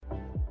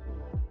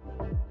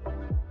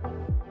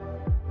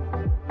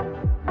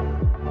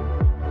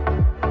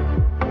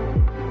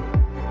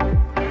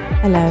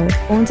Hallo,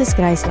 ons is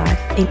Grace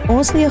Life en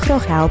ons wil jou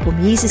graag help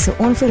om Jesus se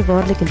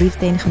onvoorwaardelike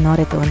liefde en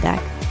genade te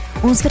ontdek.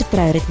 Ons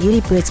vertrou dat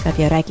hierdie boodskap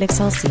jou ryklik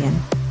sal seën.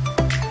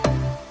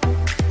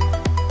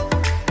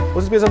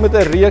 Ons is besig met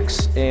 'n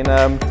reeks en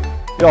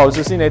ons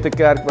is nie net 'n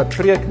kerk wat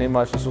preek nie,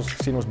 maar soos ons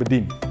gesien ons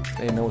bedien.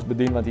 En ons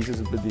bedien want Jesus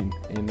het bedien.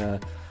 En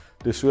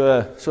dis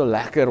so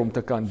lekker om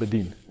te kan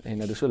bedien. En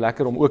dit is so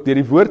lekker om ook deur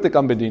die woord te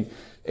kan bedien.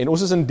 En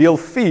ons is in deel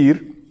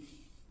 4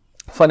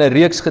 van 'n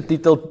reeks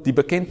getiteld Die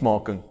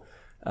Bekendmaking.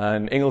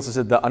 In Engels is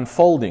dit The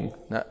Unfolding.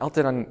 Nou,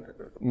 altyd dan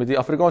met die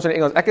Afrikaans en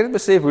Engels. Ek het net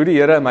besef hoe die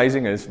Here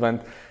amazing is,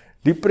 want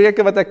die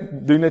preke wat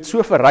ek doen het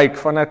so verryk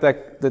vandat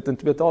ek dit in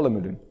 2 tale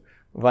moet doen.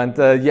 Want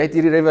jy het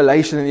hierdie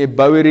revelation en jy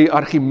bou hierdie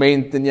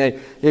argument en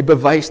jy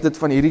bewys dit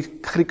van hierdie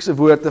Griekse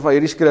woorde van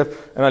hierdie skrif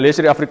en dan lees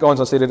jy die Afrikaans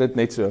dan sê dit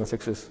net so. Dan sê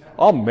ek soos,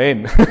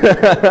 amen.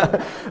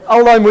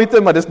 Al daai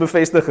moeite, maar dis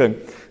bevestiging.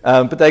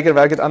 Partykeer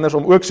werk dit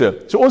andersom ook so.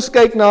 So ons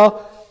kyk na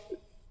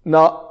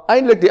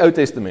eintlik die Ou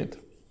Testament.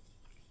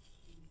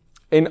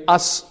 En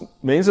as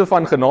mense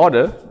van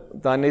genade,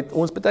 dan het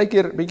ons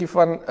partykeer bietjie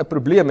van 'n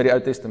probleem met die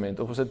Ou Testament,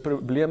 of ons het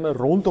probleme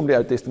rondom die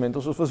Ou Testament,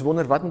 of ons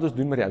wonder wat moet ons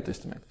doen met die Ou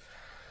Testament.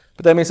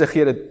 Party mense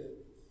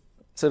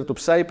sit dit op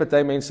sy,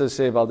 party mense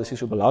sê wel dis nie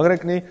so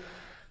belangrik nie.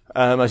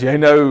 As jy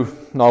nou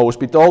na 'n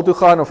hospitaal toe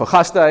gaan of 'n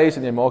gastehuis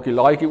en jy maak die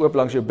laaitjie oop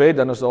langs jou bed,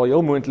 dan is daar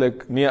heel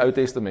moontlik nie 'n Ou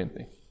Testament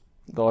nie.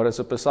 Daar is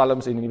 'n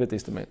Psalms en 'n Nuwe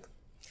Testament.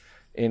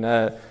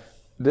 En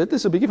dit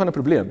is 'n bietjie van 'n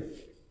probleem.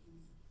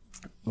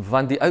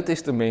 Want die Ou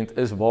Testament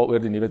is waaroor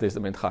die Nuwe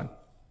Testament gaan.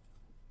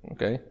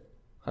 Okay?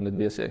 Gaan dit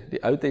weer sê.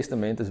 Die Ou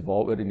Testament is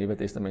waaroor die Nuwe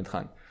Testament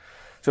gaan.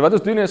 So wat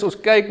ons doen is, ons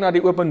kyk na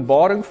die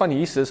openbaring van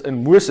Jesus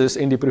in Moses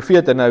en die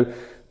profete. Nou,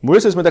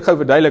 Moses moet ek gou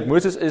verduidelik,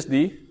 Moses is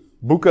die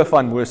boeke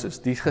van Moses,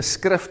 die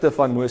geskrifte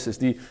van Moses,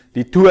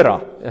 die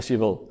Torah, as jy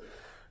wil.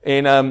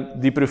 En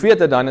die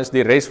profete dan is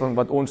die res van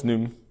wat ons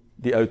noem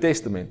die Ou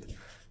Testament.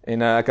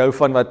 En ek hou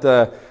van wat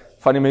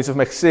van die mense vir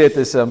my gesê het,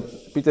 is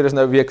Pieter is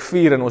nou week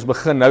 4 en ons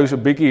begin nou so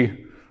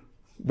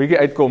bietjie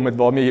uitkom met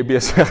waarmee jy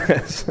besig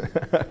is.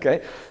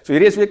 Okay? So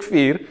hierdie is week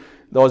 4,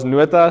 daar's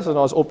notas en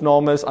daar's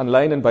opnames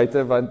aanlyn en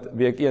buite, want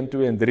week 1,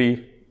 2 en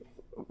 3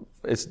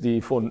 is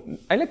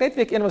eintlik net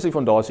week 1 was die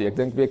fondasie. Ek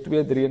dink week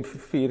 2, 3 en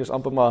 4 is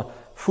amper maar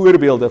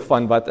voorbeelde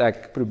van wat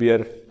ek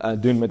probeer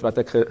doen met wat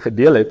ek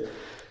gedeel het.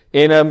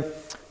 En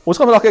ons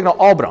gaan vandag kyk na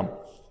Abraham.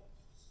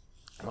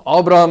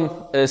 Abraham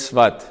is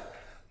wat?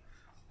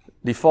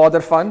 Die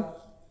vader van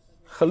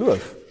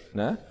geloof,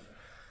 né?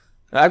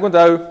 Nou ek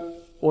onthou,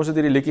 ons het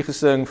hierdie liedjie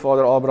gesing,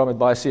 Vader Abraham het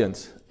baie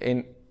seuns.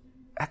 En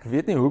ek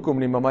weet nie hoekom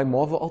nie, maar my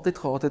ma wou altyd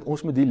gehad het,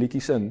 ons moet die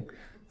liedjie sing,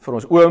 vir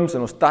ons ooms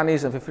en ons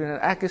tannies en vir vriende.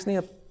 Ek is nie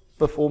 'n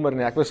performer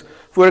nie, ek was,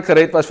 voor ek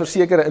gered was,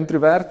 verseker 'n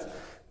introvert,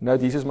 nou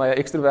het Jesus my 'n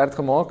extrovert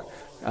gemaak.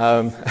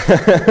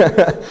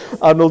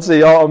 Arnold sê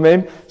ja,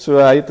 amen, so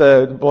hy het,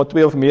 waar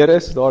 2 of meer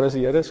is, daar is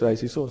die Here, so hy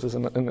is hier so, ons is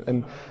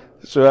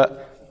so,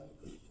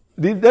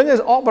 die ding is,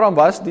 Abraham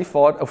was die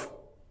vader, of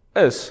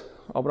is,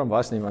 Abraham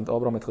was nie, want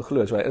Abraham het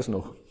geglo, so hy is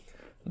nog,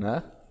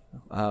 né?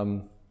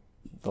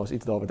 Daar is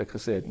iets daar wat ek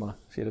gesê het, maar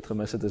as jy dit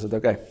gemis het, is dit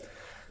okay.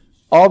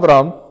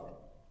 Abraham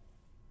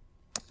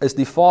is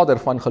die vader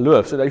van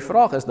geloof, so die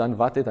vraag is dan,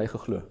 wat het hy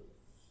geglo?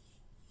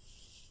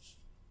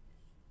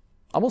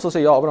 Almal sal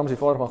sê, ja, Abraham is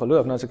die vader van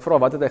geloof, nou as ek vra,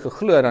 wat het hy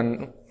geglo,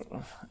 dan,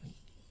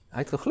 hy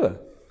het geglo.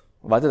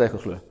 Wat het hy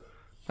geglo?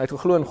 Hy het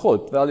geglo in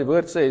God, wel die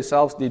woord sê,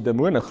 selfs die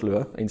demone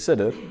glo, en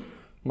sidder,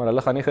 maar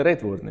hulle gaan nie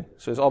gered word nie.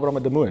 So is Abraham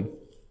 'n demoon.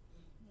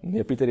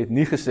 Nee, Pieter het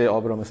nie gesê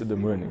Abraham is 'n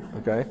demoon nie,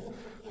 okay?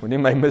 Moenie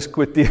my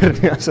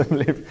miskwoteer nie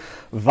asseblief.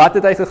 Wat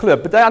het hy geglo?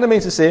 Party ander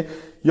mense sê,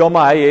 ja,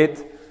 maar hy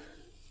het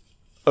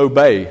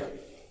obey.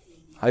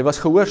 Hy was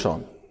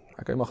gehoorsaam.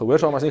 Okay, maar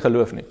gehoorsaam is nie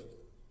geloof nie.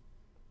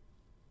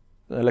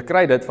 Hulle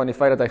kry dit van die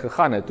feit dat hy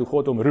gegaan het, toe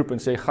God hom roep en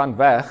sê, gaan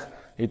weg,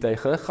 het hy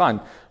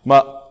gegaan.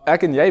 Maar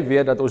ek en jy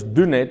weet dat ons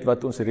doen net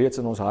wat ons reeds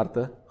in ons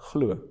harte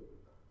glo.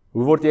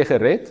 Hoe word jy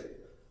gered?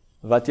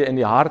 Wat jy in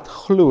die hart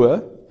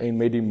glo en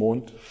met die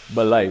mond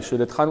bely. So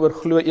dit gaan oor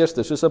glo eers,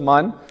 soos 'n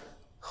man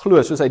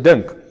glo, soos hy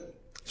dink.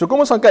 So kom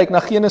ons gaan kyk na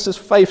Genesis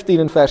 15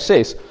 en vers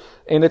 6.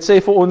 En dit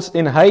sê vir ons,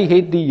 en hy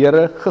het die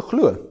Here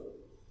geglo.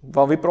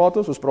 Van wie praat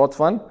ons? Ons praat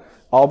van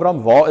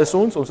Abraham. Waar is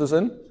ons? Ons is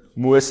in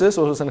Moses,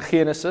 ons is in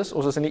Genesis,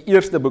 ons is in die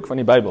eerste boek van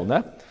die Bybel,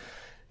 né?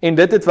 En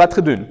dit het wat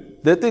gedoen?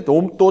 Dit het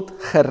hom tot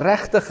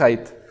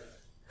geregtigheid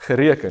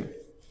gereken.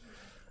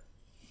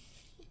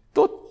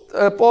 Tot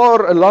 'n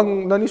paar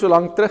nou nie so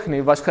lank terug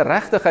nie, was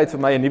geregtigheid vir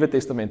my 'n Nuwe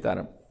Testament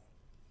term.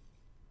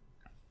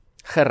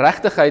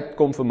 Geregtigheid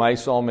kom vir my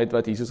saam met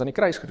wat Jesus aan die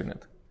kruis gedoen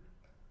het.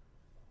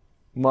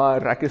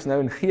 Maar ek is nou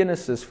in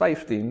Genesis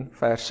 15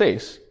 vers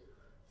 6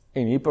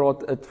 en hier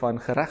praat dit van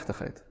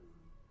geregtigheid.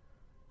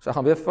 So ek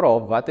gaan weer vra,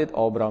 wat het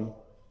Abraham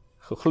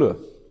geglo?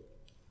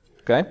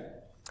 Okay?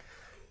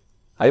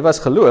 Hy was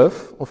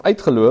geloof of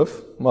uit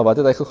geloof, maar wat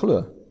het hy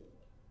geglo?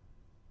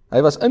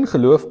 Hy was in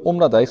geloof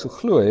omdat hy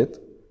geglo het,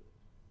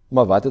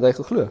 maar wat het hy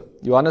geglo?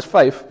 Johannes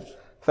 5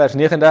 vers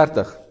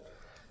 39.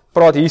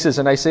 Praat Jesus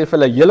en hy sê vir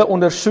hulle, julle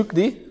ondersoek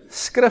die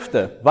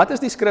skrifte. Wat is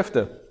die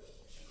skrifte?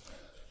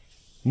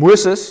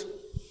 Moses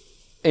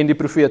en die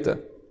profete.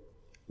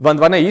 Want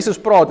wanneer Jesus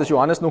praat, is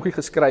Johannes nog nie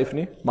geskryf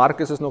nie,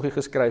 Markus is nog nie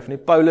geskryf nie,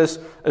 Paulus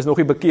is nog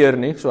nie bekeer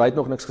nie, so hy het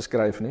nog niks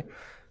geskryf nie.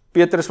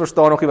 Petrus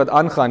verstaan nog nie wat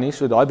aangaan nie,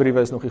 so daai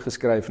briewe is nog nie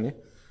geskryf nie.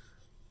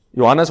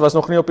 Johannes was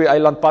nog nie op die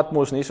eiland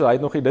Patmos nie, so hy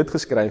het nog nie dit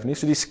geskryf nie.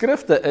 So die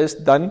skrifte is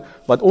dan,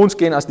 wat ons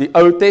ken as die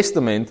Ou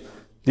Testament,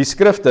 die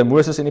skrifte,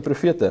 Moses en die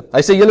profete.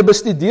 Hy sê, julle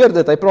bestudeer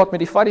dit, hy praat met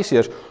die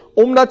fariseërs,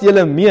 omdat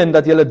julle meen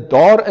dat julle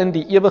daarin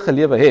die ewige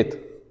lewe het.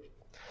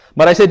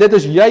 Maar hy sê, dit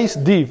is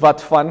juist die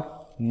wat van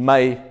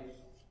my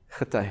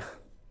getuig.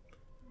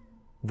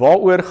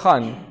 Waaroor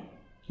gaan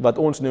wat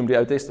ons noem die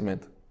Ou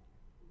Testament?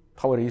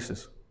 Gaan oor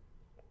Jesus.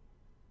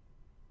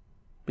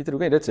 Pieter,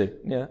 hoe kan jy dit sê?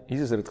 Nee,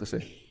 Jesus het dit gesê.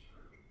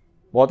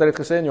 Wat het dit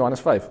gesê in Johannes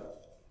 5?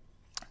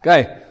 Ok,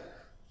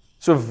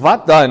 so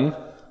wat dan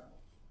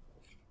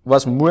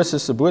was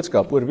Moses se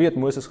boodskap? Oor wie het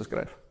Moses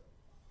geskryf?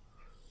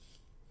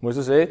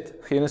 Moses het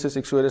Genesis,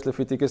 Exodus,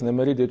 Levitikus,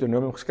 Numeri,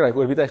 Deuteronomium geskryf.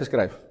 Oor wie het hy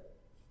geskryf?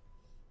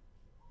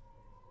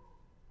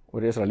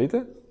 Oor die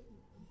Israeliete?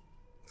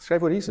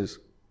 Skryf oor Jesus.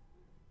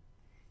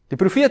 Die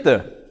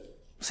profete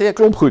sê 'n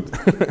klomp goed.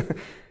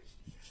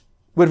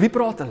 Oor wie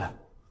praat hulle?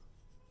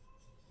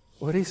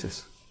 Oor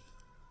Jesus.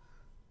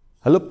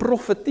 Hulle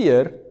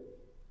profeteer,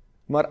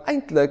 maar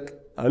eintlik,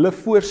 hulle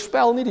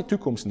voorspel nie die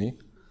toekoms nie.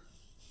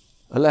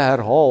 Hulle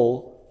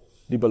herhaal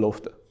die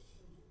belofte.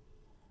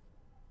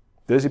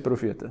 Dis die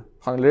profete.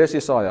 Gaan lees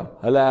Jesaja.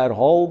 Hulle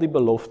herhaal die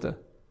belofte.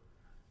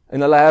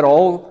 En hulle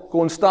herhaal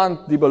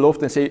konstant die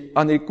belofte en sê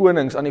aan die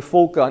konings, aan die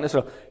volke, aan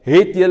Israel,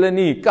 het julle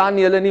nie, kan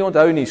julle nie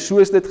onthou nie,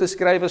 soos dit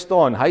geskrywe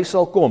staan, hy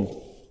sal kom.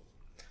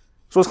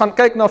 So ons gaan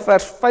kyk na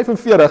vers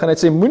 45 en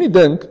het sê, moenie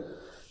dink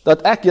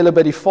dat ek julle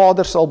by die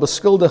Vader sal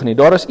beskuldig nie.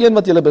 Daar is een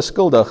wat julle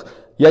beskuldig,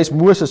 jy's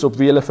Moses op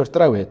wie julle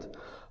vertrou het.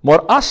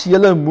 Maar as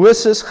julle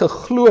Moses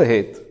geglo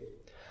het,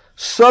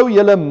 sou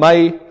julle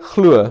my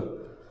glo,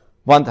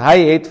 want hy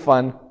het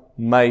van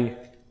my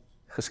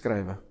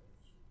geskrywe.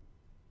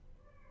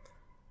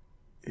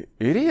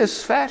 Hierdie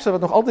is verse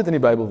wat nog altyd in die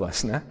Bybel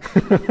was, né?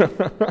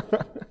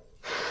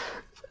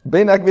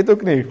 Ben, ek weet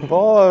ook nie.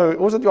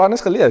 Ons het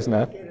Johannes gelees,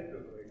 né?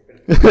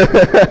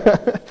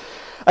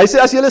 Hy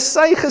sê, as julle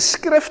sy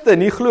geskrifte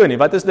nie glo nie,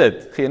 wat is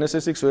dit?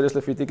 Genesis, Exodus,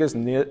 Levitikus,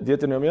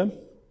 Deuteronomium,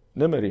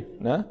 Numeri,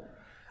 né?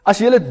 As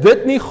julle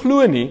dit nie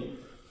glo nie,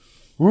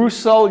 hoe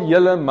sal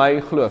julle my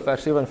glo?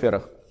 Vers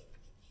 47.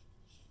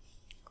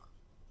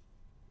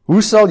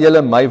 Hoe sal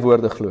julle my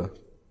woorde glo?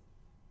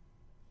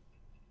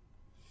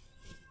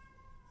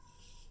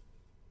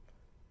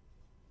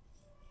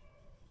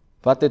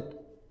 Wat het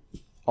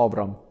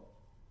Abraham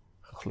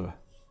geglo?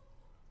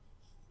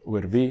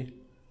 Oor wie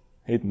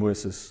het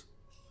Moses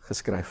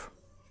geskryf?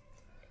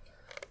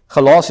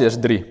 Galasiërs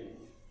 3.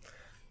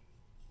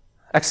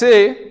 Ek sê,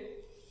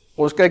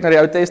 ons kyk na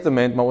die Ou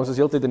Testament, maar ons is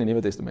heeltyd in die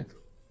Nuwe Testament.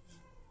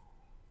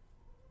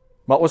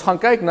 Maar ons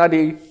gaan kyk na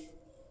die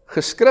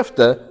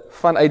geskrifte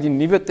vanuit die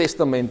Nuwe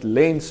Testament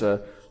lense,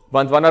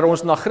 want wanneer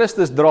ons na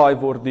Christus draai,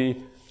 word die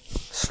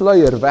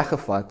sluier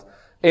weggevat,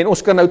 en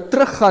ons kan nou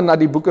teruggaan na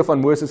die boeke van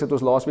Moses, het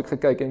ons laasweek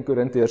gekyk in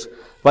Korintiërs,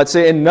 wat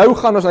sê, en nou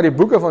gaan ons na die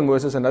boeke van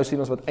Moses, en nou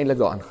sien ons wat eintlik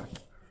daar aangaan.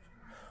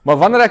 Maar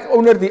wanneer ek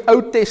onder die Ou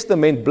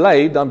Testament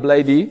bly, dan bly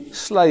die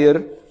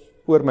sluier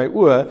oor my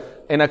oë,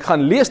 en ek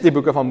gaan lees die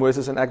boeke van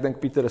Moses, en ek dink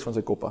Pieter is van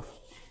sy kop af.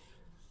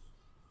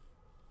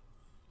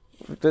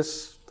 Dit is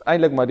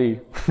eintlik maar die,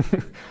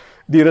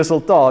 die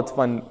resultaat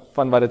van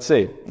wat dit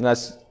sê. En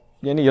as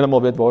jy nie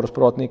heeltemal weet waar ons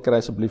praat nie, kry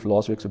asseblief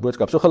laasweek se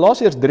boodskap. So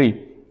Galasiërs 3,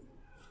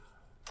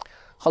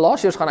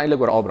 Galasiërs gaan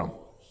eintlik oor Abraham.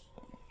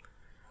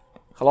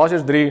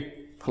 Galasiërs 3,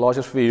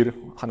 Galasiërs 4,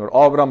 gaan oor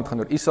Abraham, het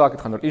gaan oor Isak,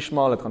 het gaan oor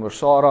Ismael, het gaan oor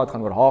Sara, het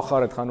gaan oor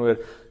Hagar, het gaan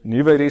oor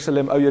Nuwe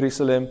Jerusalem, Ou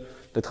Jerusalem,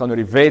 dit gaan oor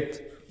die wet,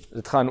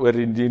 dit gaan oor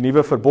die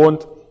nuwe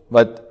verbond,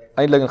 wat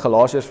eintlik in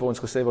Galasiërs vir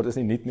ons gesê word, is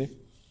nie nuut nie.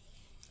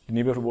 Die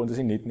nuwe verbond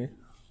is nie nuut nie.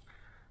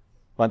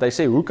 Want hy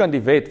sê, hoe kan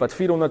die wet, wat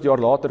 400 jaar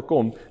later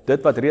kom,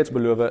 dit wat reeds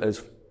beloof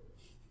is,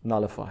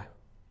 nullify?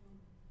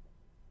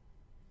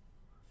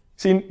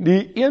 Sien,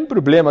 die een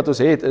probleem wat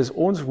ons het, is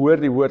ons hoor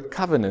die woord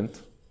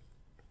covenant,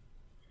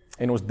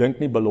 en ons dink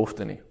nie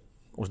belofte nie,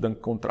 ons dink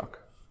kontrak.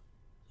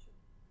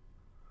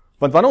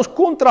 Want wanneer ons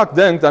kontrak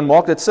dink, dan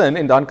maak dit sin,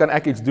 en dan kan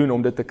ek iets doen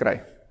om dit te kry.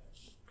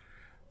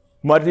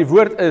 Maar die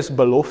woord is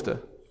belofte.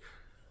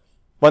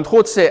 Want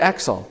God sê,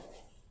 ek sal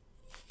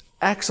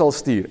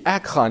stuur,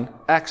 ek gaan,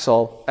 ek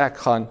sal.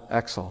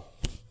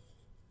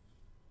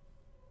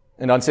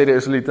 En dan sê die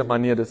Israeliete,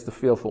 maar nee, dit is te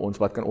veel vir ons,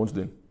 wat kan ons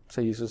doen?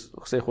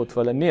 Sê God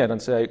vir hulle, nee, dan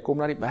sê hy, kom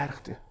na die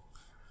berg toe.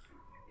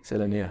 Sê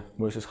hulle, nee,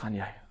 Moses, gaan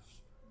jy.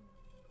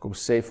 Kom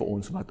sê vir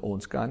ons wat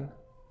ons kan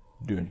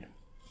doen.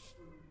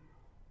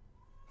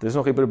 Dit is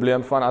nog die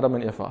probleem van Adam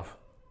en Eva af.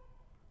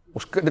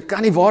 Dit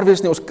kan nie waar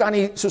wees nie, ons kan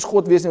nie soos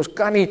God wees nie, ons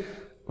kan nie,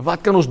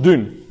 wat kan ons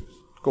doen?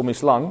 Kom die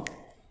slang,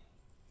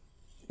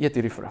 eet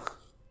hierdie vrug.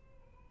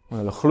 En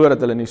hulle glo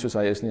dat hulle nie soos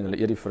hy is nie, en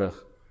hulle eet die vrug,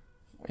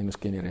 en ons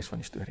ken die res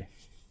van die storie.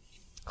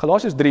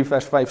 Galasiërs 3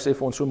 vers 5 sê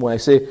vir ons so mooi,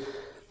 hy sê,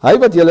 hy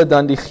wat julle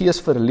dan die gees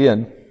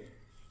verleen,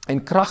 en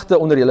kragte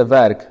onder julle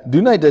werk,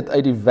 doen hy dit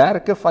uit die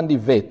werke van die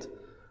wet,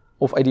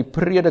 of uit die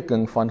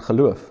prediking van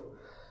geloof.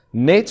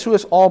 net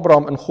soos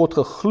Abraham in God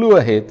geglo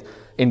het,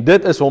 en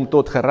dit is hom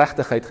tot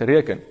geregtigheid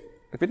gereken.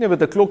 Ek weet nie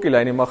wat 'n klokkie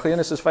lei nie, maar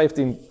Genesis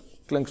 15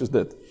 klink soos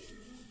dit.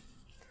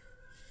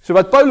 So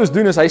wat Paulus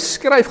doen is, hy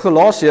skryf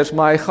Galasiërs,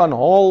 maar hy gaan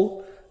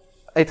haal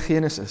uit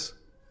Genesis.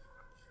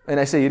 En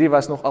hy sê, hierdie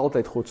was nog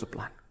altyd God se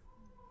plan.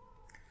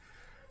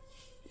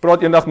 Ek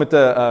praat eendag met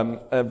 'n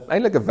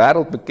eintlik 'n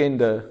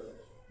wêreldbekende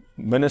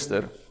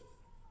minister,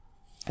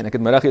 en ek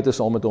het middagete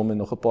saam met hom en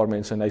nog 'n paar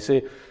mense, en hy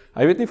sê,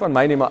 hy weet nie van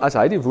my nie, maar as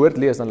hy die woord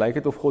lees, dan lyk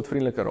dit of God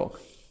vriendeliker raak.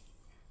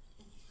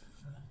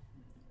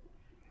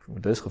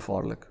 Dit is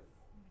gevaarlik.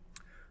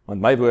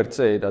 Want my woord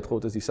sê, dat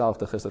God is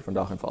dieselfde gister,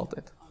 vandag en vir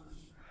altyd.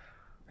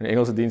 In die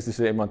Engelse dienste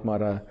sê iemand, maar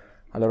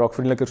hulle raak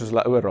vriendeliker soos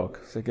hulle ouer raak.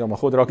 Sê ek, ja, maar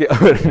God raak nie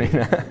ouer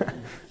nie.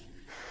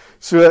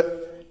 So,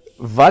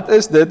 wat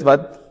is dit,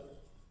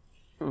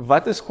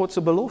 wat is God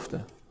se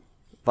belofte?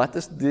 Wat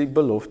is die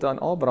belofte aan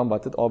Abraham?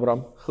 Wat het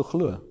Abraham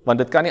geglo? Want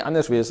dit kan nie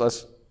anders wees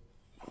as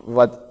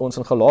wat ons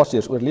in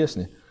Galasiërs oorlees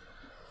nie.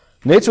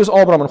 Net soos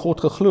Abraham in God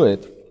geglo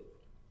het.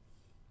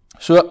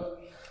 So,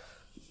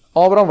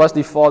 Abraham was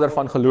die vader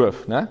van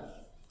geloof, né?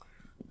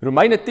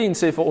 Romeine 10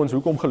 sê vir ons,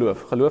 hoekom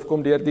geloof? Geloof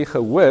kom deur die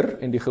gehoor,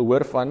 en die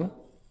gehoor van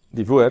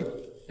die woord,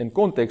 in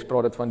konteks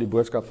praat dit van die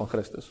boodskap van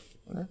Christus.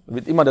 Ne?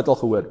 Weet iemand dit al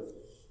gehoor?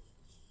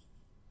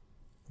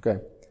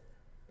 Okay.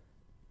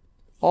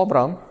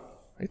 Abraham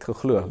het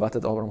geglo. Wat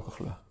het Abraham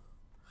geglo?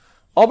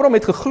 Abraham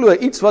het geglo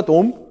iets wat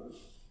hom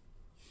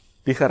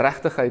die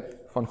geregtigheid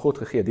van God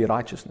gegee, die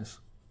righteousness.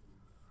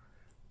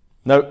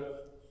 Nou,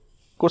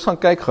 kom ons gaan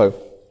kyk gou.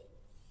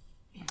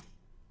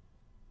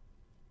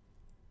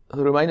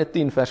 Romeine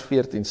 10 vers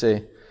 14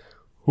 sê,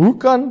 hoe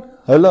kan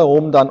hulle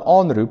hom dan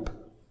aanroep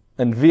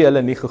in wie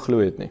hulle nie geglo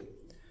het nie?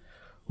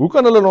 Hoe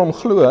kan hulle hom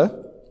glo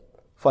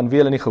van wie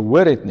hulle nie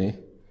gehoor het nie?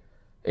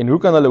 En hoe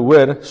kan hulle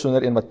hoor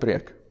sonder een wat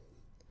preek?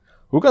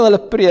 Hoe kan hulle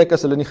preek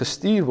as hulle nie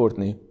gestuur word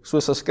nie?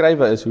 Soos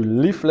geskrywe is, hoe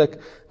lieflik,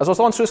 as ons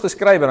staan soos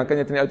geskrywe, dan kan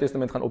jy dit in die Ou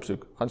Testament gaan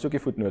opsoek. Gaan soek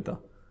die voetnota.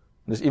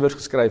 Dis iewers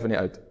geskryf in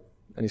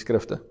die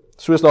skrifte.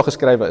 Soos daar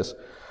geskrywe is.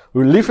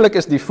 Hoe lieflik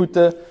is die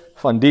voete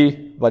van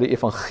die wat die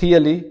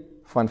evangelie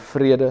van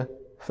vrede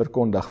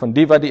verkondig. Van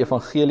die wat die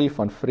evangelie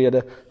van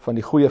vrede, van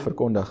die goeie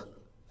verkondig.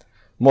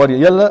 Maar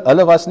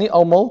hulle was nie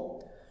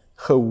almal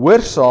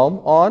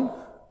gehoorsaam aan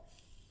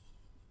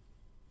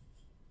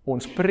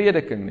ons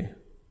prediking nie.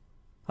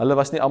 Hulle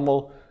was nie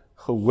almal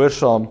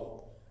gehoorsaam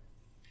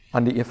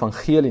aan die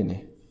evangelie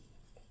nie.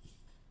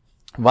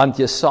 Want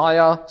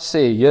Jesaja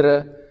sê,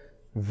 Here,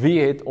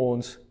 wie het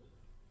ons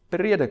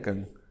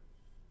prediking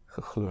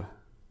geglo?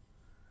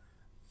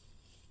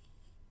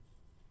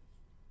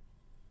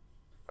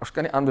 Ons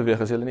kan nie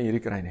aanbeweeg as julle nie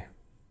hierdie kry nie.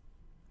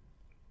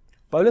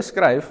 Paulus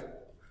skryf,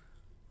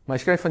 maar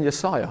hy skryf van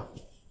Jesaja.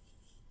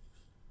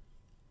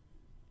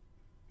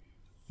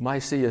 Maar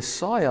hy sê,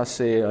 Jesaja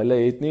sê, hulle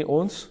het nie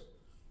ons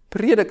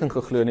prediking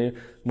geglo nie,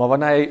 maar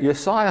wanneer hy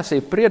Jesaja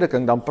sê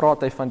prediking, dan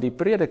praat hy van die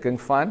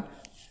prediking van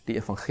die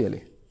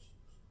evangelie.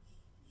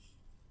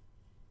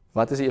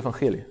 Wat is die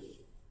evangelie?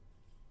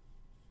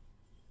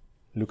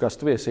 Lukas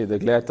 2 sê, the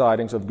glad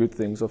tidings of good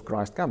things of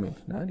Christ coming.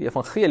 Die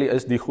evangelie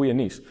is die goeie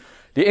nuus.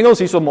 Die Engels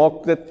hierso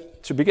maak dit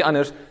so 'n bietjie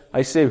anders.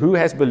 Hy sê, who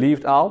has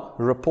believed our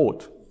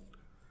report?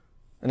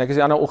 En ek is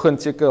die ander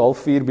oggend seker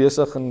 3:30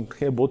 besig en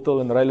gee 'n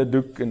bottel en ruil 'n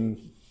doek, en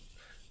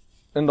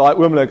in daai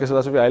oomblik is dit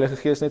asof die Heilige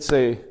Gees net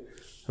sê,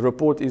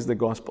 report is the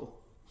gospel.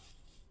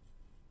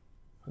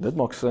 Dit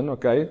maak sin,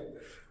 okay?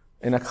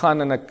 En ek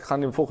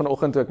gaan die volgende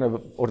oggend toe ek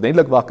nou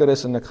ordentlik wakker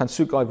is, en ek gaan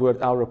soek daai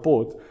woord, our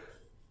report,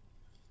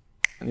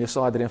 en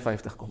Jesaja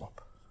 53 kom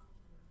op.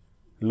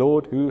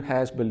 Lord, who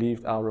has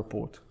believed our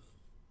report?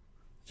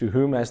 To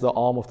whom has the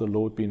arm of the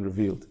Lord been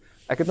revealed?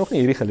 Ek het nog nie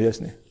hierdie gelees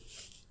nie.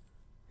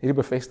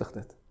 Hierdie bevestig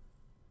dit.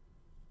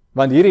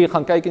 Want hierdie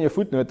gaan kyk in jou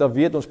voetnoot, dan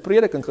weet ons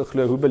prediking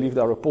geglo, who believed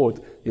our report,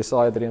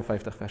 Jesaja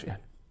 53 vers 1.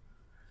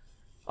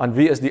 Aan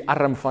wie is die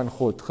arm van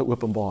God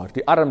geopenbaar?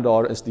 Die arm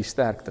daar is die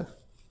sterkte.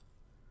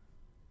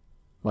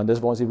 Want dis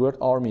waar ons die woord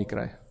army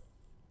kry.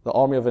 The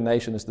army of a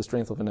nation is the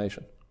strength of a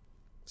nation.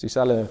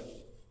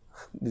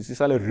 Dis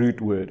dieselfde root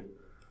word.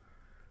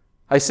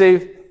 Hy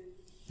sê,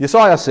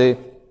 Jesaja sê,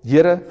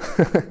 Here,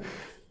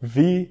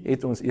 wie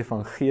het ons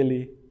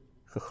evangelie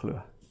geglo?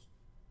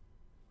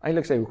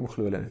 Eintlik sê hy, hoekom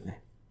glo hulle dit nie?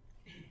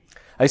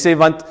 Hy sê,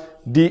 want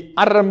die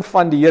arm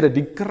van die Here,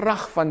 die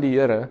krag van die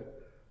Here,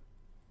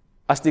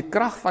 as die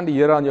krag van die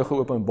Here aan jou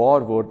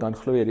geopenbaar word, dan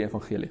glo jy die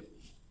evangelie.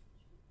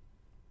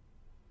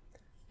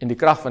 En die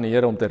krag van die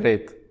Here om te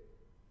red,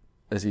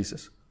 is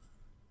Jesus.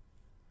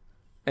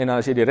 En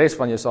as jy die res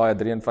van Jesaja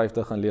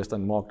 53 gaan lees,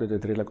 dan maak dit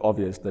redelik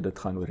obvious dat dit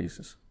gaan oor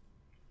Jesus.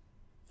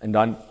 En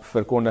dan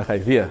verkondig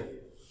hy weer,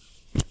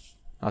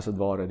 as het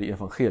ware, die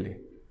evangelie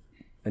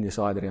in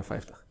Jesaja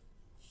 53.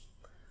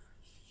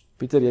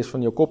 Pieter, jy is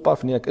van jou kop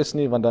af, nee ek is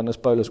nie, want dan is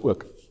Paulus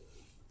ook.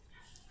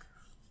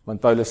 Want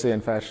Paulus sê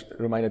in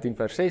Romeine 10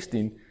 vers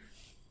 16,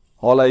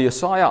 haal hy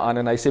Jesaja aan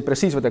en hy sê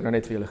presies wat ek nou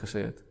net vir julle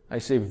gesê het. Hy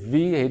sê,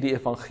 wie het die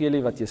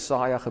evangelie wat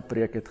Jesaja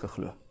gepreek het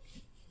geglo?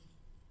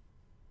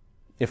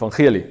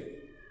 Evangelie.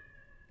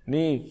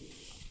 Nie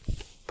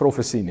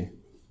profesie nie.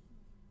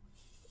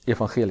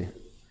 evangelie.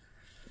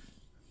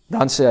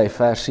 Dan sê hy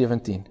vers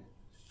 17,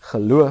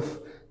 geloof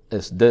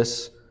is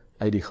dus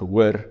uit die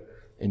gehoor,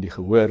 en die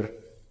gehoor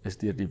is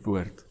deur die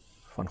woord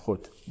van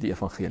God, die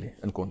evangelie,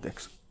 in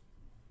konteks.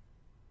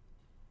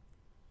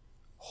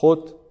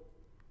 God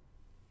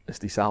is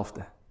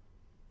dieselfde.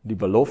 Die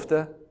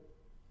belofte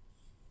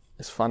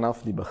is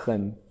vanaf die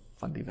begin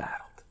van die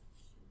wêreld.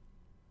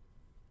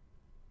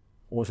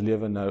 Ons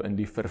lewe nou in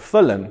die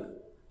vervulling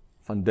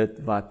van dit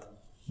wat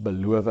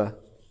beloof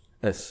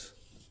is.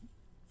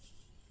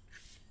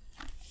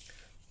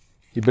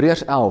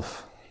 Hebreërs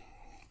 11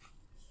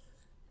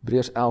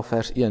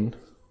 vers 1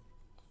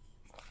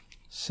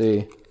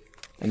 sê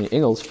in die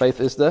Engels, faith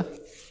is the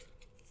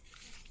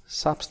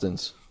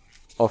substance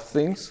of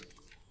things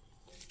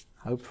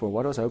hoped for.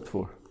 What was hoped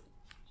for?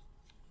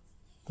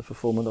 The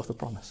fulfillment of the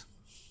promise.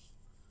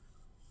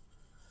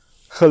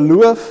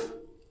 Geloof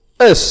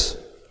is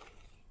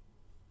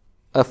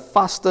 'n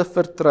vaste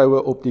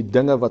vertroue op die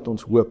dinge wat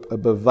ons hoop,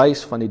 'n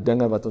bewys van die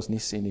dinge wat ons nie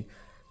sien nie.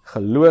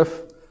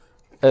 Geloof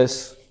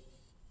is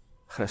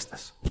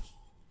Christus.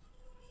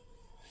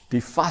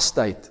 Die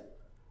vastheid,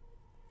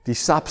 die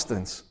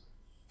substance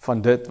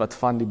van dit wat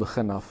van die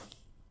begin af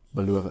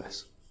beloof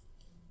is.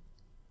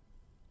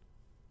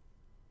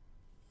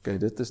 Okay,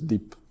 dit is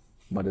diep,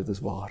 maar dit is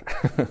waar.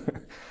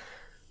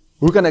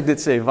 Hoe kan ek dit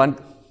sê? Want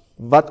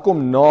wat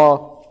kom na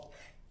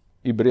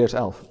Hebreërs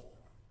 11?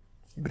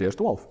 Hebreërs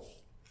 12.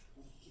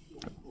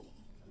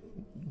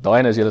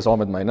 Daai is julle saam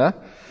met my, né?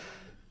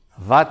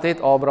 Wat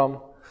het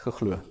Abraham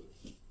geglo?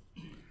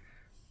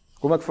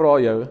 Kom ek vra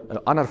jou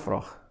 'n ander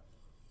vraag.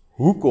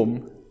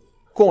 Hoekom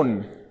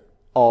kon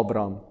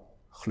Abraham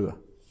glo?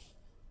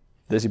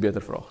 Dis die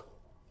beter vraag.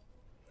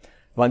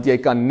 Want jy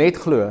kan net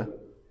glo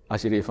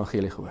as jy die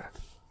evangelie gehoor het.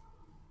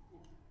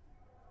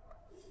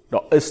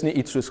 Daar is nie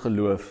iets soos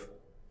geloof.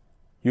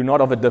 You're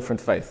not of a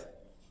different faith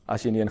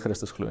as jy nie in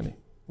Christus glo nie.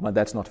 Want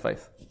that's not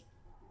faith.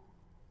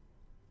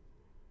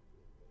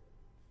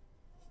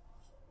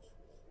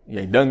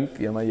 Jy dink,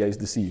 ja, maar jy is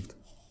deceived.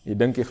 Jy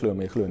dink jy glo,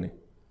 maar jy glo nie.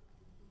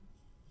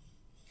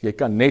 Jy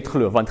kan net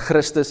glo, want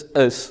Christus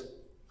is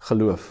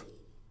geloof.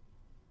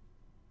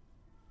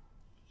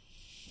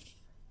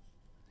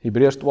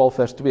 Hebreërs 12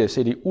 vers 2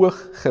 sê die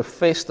oog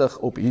gefestig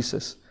op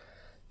Jesus,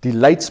 die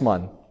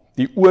leidsman,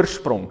 die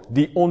oorsprong,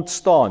 die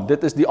ontstaan,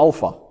 dit is die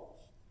alfa.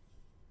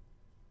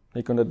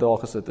 Jy kan dit daar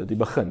gesit het, die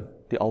begin,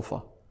 die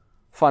alfa.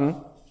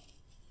 Van,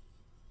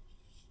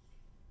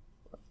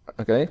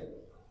 okay,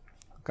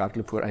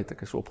 kaartloop vooruit,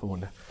 ek is so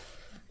opgewonde.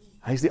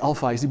 Hy is die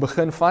alfa, hy is die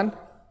begin van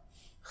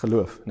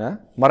geloof, né?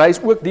 Maar hy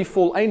is ook die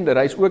volleinder,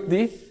 hy is ook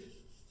die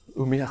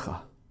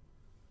omega.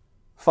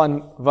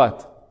 Van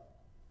wat?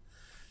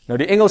 Nou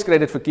die Engels kry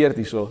dit verkeerd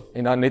hierso,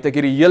 en dan net ek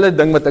hierdie hele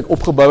ding wat ek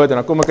opgebou het, en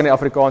dan kom ek in die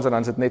Afrikaans, en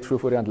dan is dit net so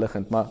voor die hand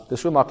liggend, maar dit is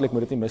so maklik,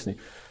 moet dit nie mis nie.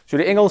 So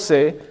die Engels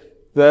sê,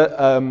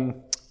 the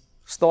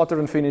starter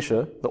and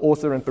finisher, the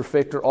author and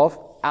perfecter of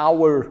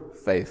our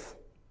faith.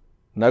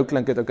 Nou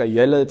klink dit, okay,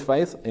 julle het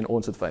faith, en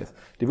ons het faith.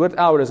 Die woord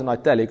our is in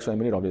italic, so hy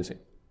moet nie daar wees nie.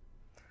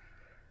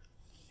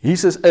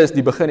 Jesus is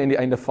die begin en die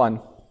einde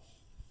van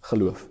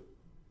geloof.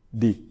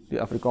 Die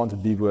Afrikaanse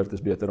die woord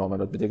is beter daar, maar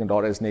dat beteken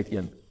daar is net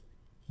een.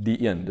 Die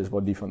een, dis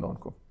waar die vandaan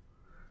kom.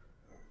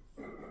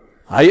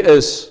 Hy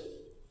is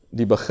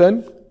die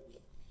begin,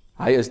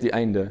 hy is die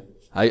einde,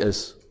 hy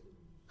is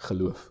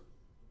geloof.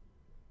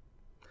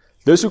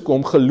 Dis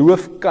hoekom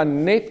geloof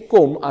kan net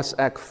kom as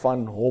ek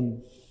van hom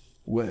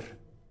hoor.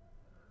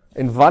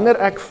 En wanneer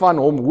ek van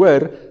hom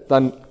hoor,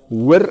 dan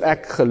hoor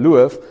ek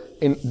geloof,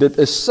 en dit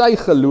is sy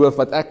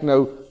geloof wat ek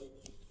nou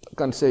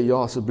kan sê,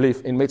 ja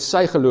asseblief, en met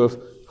sy geloof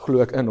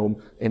glo ek in hom,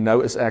 en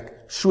nou is ek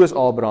soos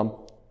Abraham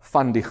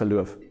van die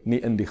geloof,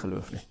 nie in die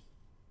geloof nie.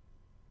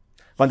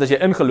 Want as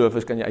jy in geloof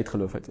is, kan jy uit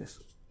geloof uit wees.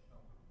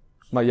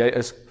 Maar jy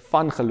is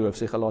van geloof,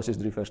 sê Galasiërs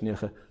 3 vers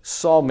 9,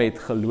 saam met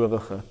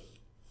gelowige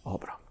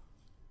Abraham.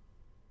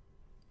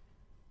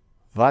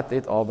 Wat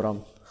het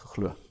Abraham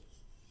geglo?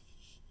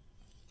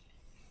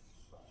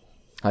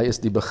 Hy is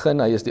die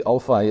begin, hy is die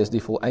alfa, hy is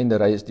die volleinder,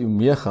 hy is die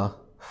omega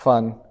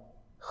van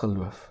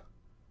geloof.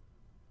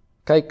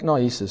 Kyk na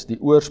Jesus, die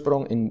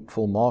oorsprong en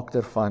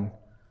volmaakter van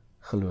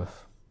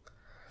geloof.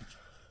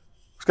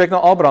 Ons kyk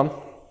na Abraham,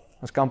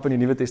 ons kamp in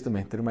die Nuwe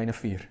Testament, Romeine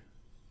 4.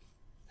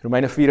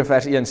 Romeine 4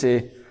 vers 1 sê,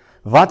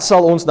 wat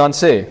sal ons dan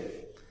sê?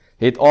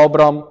 Het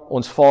Abraham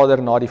ons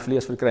vader na die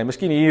vlees verkry?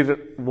 Miskien hier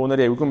wonder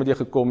jy, hoekom het jy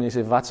gekom en jy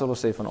sê, wat sal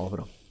ons sê van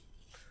Abraham?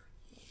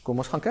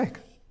 Kom ons gaan kyk.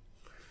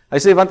 Hy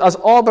sê, want as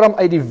Abraham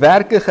uit die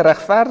werke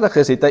geregverdig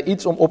is, het hy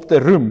iets om op te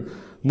roem,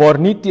 maar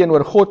nie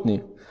teenoor God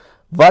nie.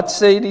 Wat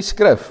sê die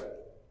skrif?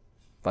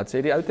 Wat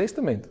sê die Ou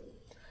Testament?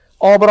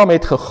 Abraham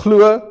het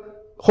geglo,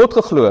 God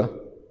geglo,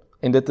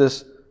 en dit is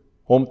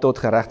hom tot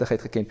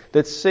geregtigheid geken.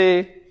 Dit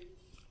sê,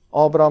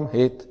 Abraham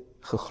het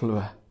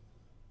geglo,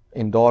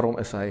 en daarom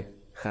is hy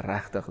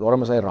geregtig,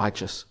 daarom is hy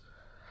righteous.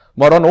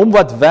 Maar aan hom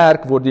wat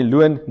werk, word die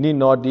loon nie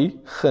na die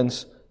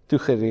guns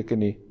toegereken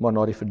nie, maar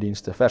na die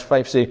verdienste. Vers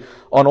 5 sê,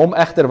 aan hom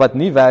egter wat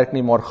nie werk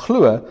nie, maar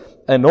glo,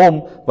 in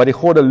hom wat die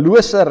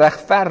goddelose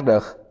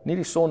regverdig, nie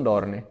die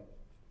sondaar nie.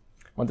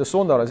 Want 'n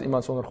sondaar is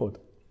iemand sonder God.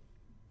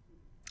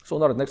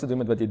 Sondaar het niks te doen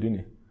met wat jy doen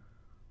nie.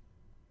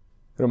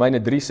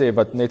 Romeine 3 sê,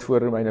 wat net voor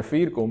Romeine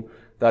 4 kom,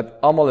 dat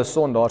almal is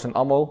sondaars en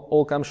almal,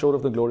 all come short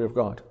of the glory of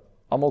God.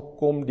 Almal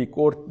kom die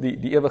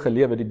ewige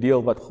lewe, die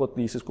deel wat God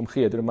Jesus kom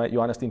gee,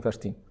 Johannes 10 vers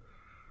 10.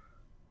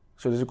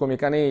 So dis hoekom jy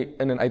kan nie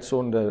in en uit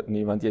sonde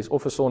nie, want jy is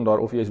of 'n sondaar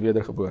of jy is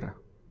wedergebore.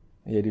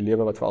 En jy het die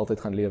lewe wat vir altyd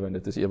gaan lewe, en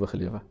dit is ewige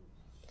lewe.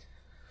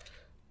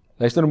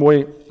 Luister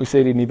mooi, hoe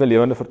sê die Nuwe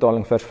Lewende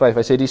Vertaling vers 5,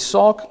 hy sê die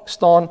saak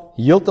staan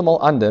heeltemal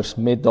anders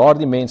met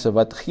daardie mense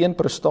wat geen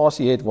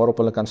prestasie het waarop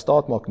hulle kan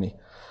staatmaak nie,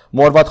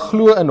 maar wat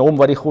glo in hom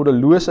wat die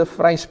goddelose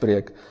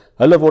vryspreek.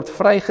 Hulle word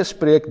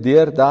vrygespreek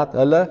deurdat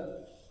hulle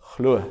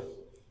glo,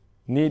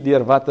 nie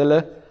deur wat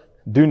hulle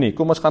doen nie.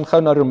 Kom ons gaan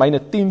gou na Romeine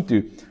 10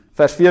 toe.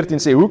 Vers 14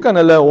 sê, hoe kan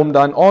hulle hom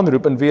dan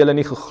aanroep en wie hulle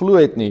nie geglo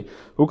het nie?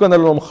 Hoe kan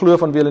hulle hom glo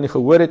van wie hulle nie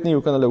gehoor het nie?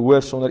 Hoe kan hulle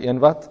hoor sonder een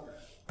wat?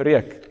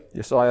 Preek.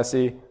 Jesaja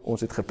sê,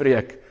 ons het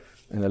gepreek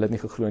en hulle het nie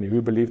geglo nie.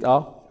 Who believed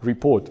our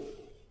report?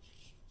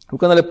 Hoe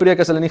kan hulle preek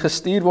as hulle nie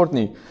gestuur word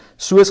nie?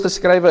 Soos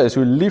geskrywe is,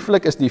 hoe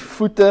lieflik is die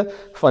voete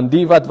van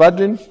die wat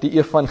doen? Die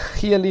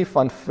evangelie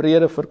van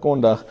vrede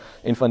verkondig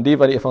en van die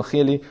wat die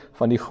evangelie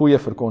van die goeie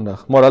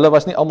verkondig. Maar hulle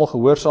was nie almal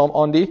gehoorsaam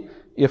aan die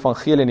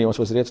evangelie nie, ons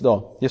was reeds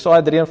daar.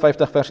 Jesaja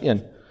 53 vers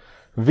 1.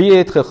 Wie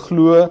het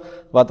geglo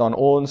wat aan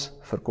ons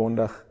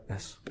verkondig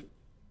is?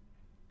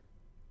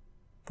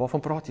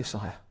 Waarvan praat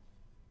Jesaja?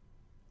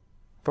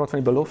 Praat van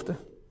die belofte.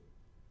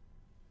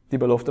 Die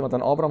belofte wat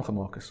aan Abraham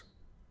gemaak is.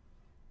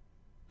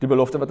 Die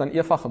belofte wat aan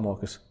Eva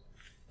gemaak is.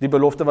 Die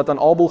belofte wat aan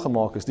Abel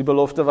gemaak is. Die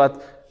belofte wat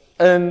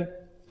in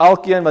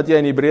elkeen wat jy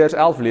in Hebreërs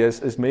 11 lees,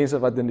 is mense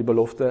wat in die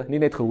belofte nie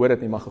net gehoor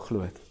het nie, maar geglo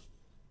het.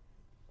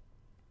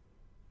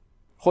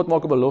 God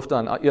maak 'n belofte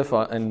aan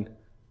Eva in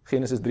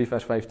Genesis 3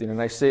 vers 15 en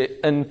hy sê,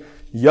 in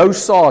jou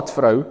saad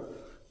vrou,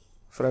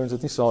 vrouens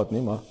het nie saad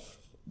nie, maar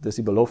dis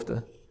die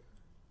belofte,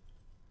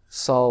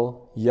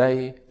 sal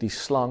jy die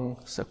slang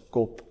se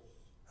kop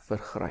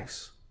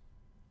vergrys.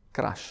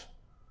 Crush.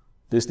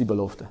 Dis die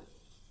belofte.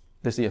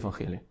 Dis die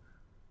evangelie.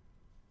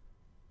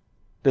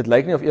 Dit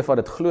lyk nie of Eva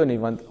dit glo nie,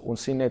 want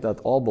ons sien net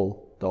dat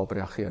Abel daarop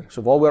reageer.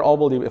 So waaroor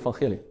Abel die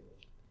evangelie?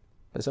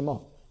 Dis 'n ma.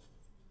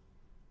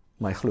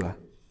 Maar hy glo.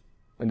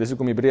 En dis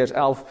hoekom Hebreërs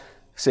 11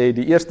 sê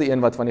die eerste een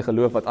wat van die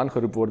geloof wat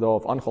aangeroep word daar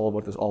of aangehaal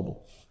word is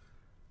Abel.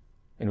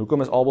 En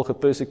hoekom is Abel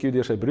gepersecute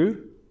deur sy broer?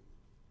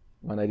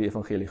 Want hy het die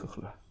evangelie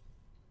geglo.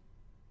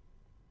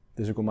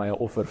 Dis hoekom hy 'n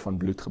offer van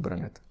bloed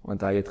gebring het,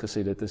 want hy het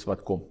gesê dit is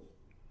wat kom.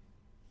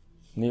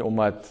 Nie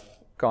omdat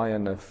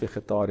Kain 'n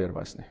vegetariër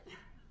was nie.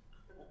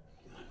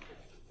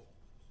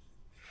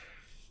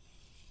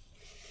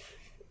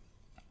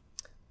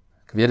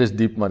 Ek weet dis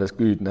diep, maar dis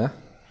goed, né?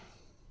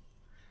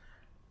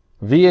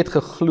 Wie het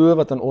geglo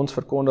wat aan ons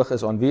verkondig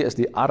is, aan wie is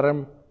die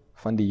arm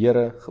van die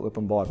Here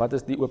geopenbaar? Wat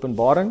is die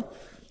openbaring?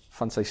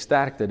 Van sy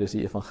sterkte, dis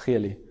die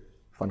evangelie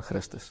van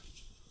Christus.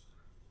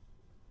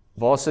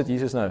 Waar sit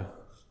Jesus nou?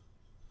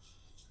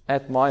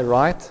 At my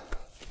right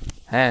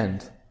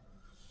hand.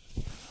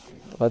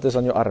 Wat is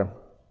aan jou arm?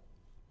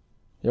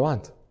 Jou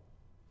hand.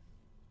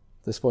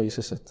 Dis waar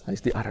Jesus sit, hy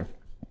is die arm.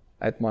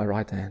 At my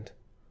right hand.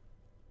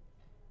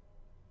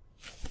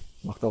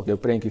 Mag dalk jou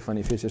prentjie van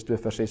Efesiërs 2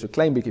 vers 6 so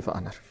klein bietjie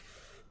verander.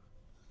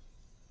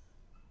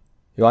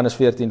 Johannes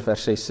 14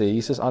 vers 6 sê,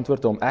 Jesus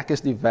antwoord hom, ek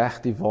is die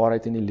weg, die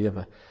waarheid en die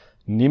lewe.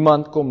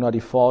 Niemand kom na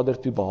die Vader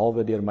toe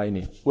behalwe deur my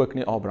nie, ook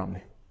nie Abraham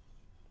nie.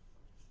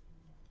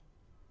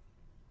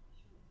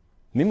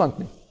 Niemand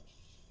nie.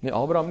 Nie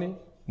Abraham nie,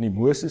 nie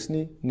Moses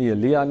nie, nie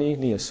Elia nie,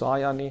 nie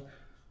Jesaja nie,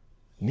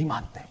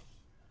 niemand nie.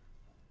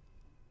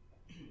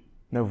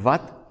 Nou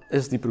wat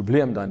is die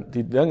probleem dan?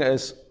 Die ding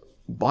is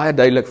baie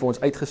duidelik vir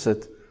ons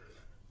uitgesit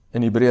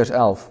in Hebreërs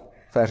 11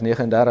 vers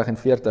 39 en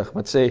 40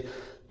 wat sê,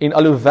 en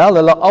alhoewel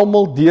hulle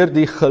almal deur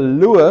die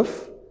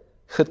geloof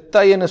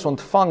getuienis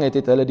ontvang het,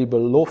 het hulle die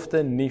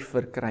belofte nie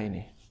verkry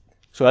nie.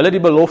 So hulle het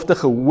die belofte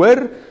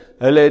gehoor,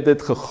 hulle het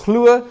dit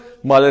geglo,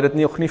 maar hulle het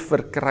dit nog nie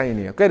verkry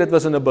nie. Okay, dit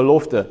was in 'n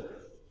belofte,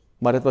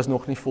 maar dit was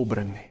nog nie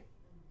volbring nie.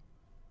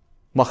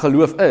 Maar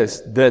geloof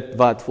is dit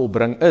wat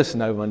volbring is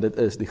nou, want dit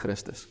is die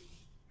Christus,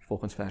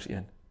 volgens vers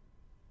 1.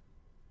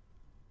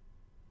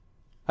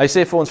 Hy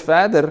sê vir ons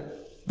verder,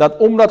 dat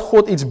omdat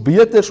God iets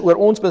beters oor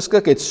ons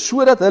beskik het,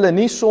 sodat hulle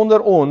nie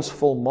sonder ons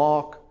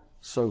volmaak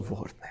sou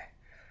word nie.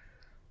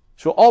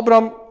 So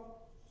Abraham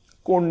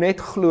kon net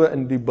glo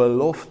in die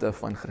belofte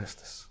van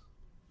Christus.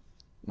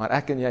 Maar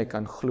ek en jy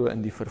kan glo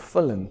in die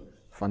vervulling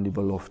van die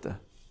belofte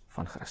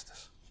van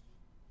Christus.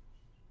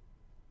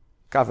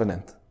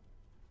 Covenant,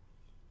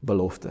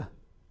 belofte,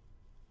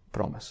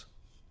 promise.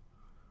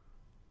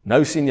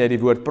 Nou sien jy die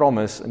woord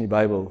promise in die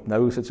Bybel,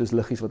 nou is dit soos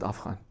liggies wat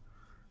afgaan.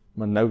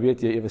 Maar nou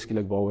weet jy ewe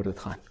skielik waaroor dit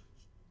gaan.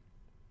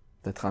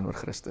 Dit gaan oor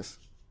Christus.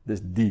 Dis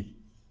die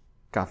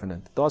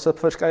covenant. Daar's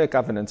verskeie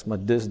covenants, maar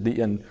dis die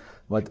een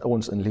wat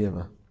ons in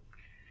lewe.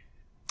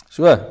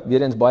 So,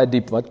 weer eens baie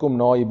diep, wat kom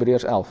na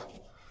Hebreërs 11?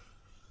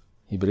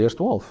 Hebreërs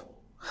 12.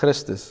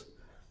 Christus,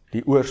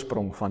 die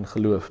oorsprong van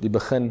geloof, die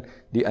begin,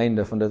 die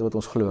einde van dit wat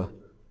ons glo.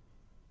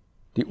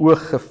 Die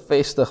oog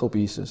gefestig op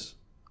Jesus.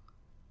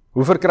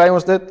 Hoe verkry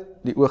ons dit?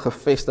 Die oog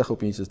gefestig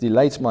op Jesus, die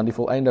leidsman, die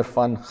volëinder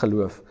van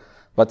geloof,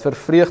 wat vir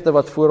vreugde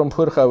wat voor hom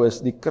voorgehou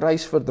is, die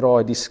kruis verdra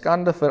het, die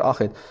skande verag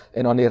het,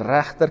 en aan die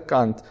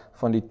regterkant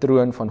van die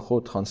troon van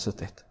God gaan sit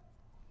het.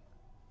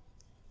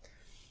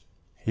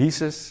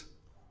 Jesus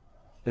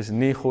is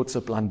nie God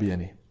se plan B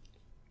nie.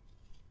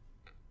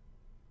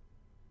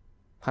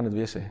 Gaan dit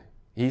weer sê.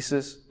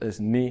 Jesus is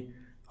nie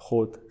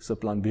God se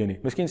plan B nie.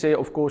 Miskien sê jy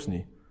of course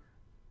nie.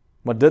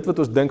 Maar dit wat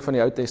ons dink van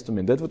die Ou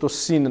Testament, dit wat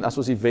ons sien en as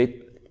ons die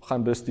wet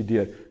gaan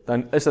bestudeer,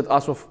 dan is dit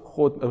asof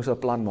God ons 'n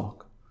plan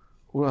maak.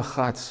 O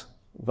gats,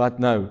 wat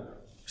nou?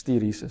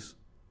 Stuur Jesus.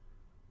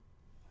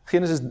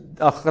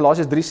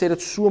 Galasiërs 3 sê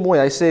dit so mooi.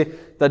 Hy sê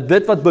dat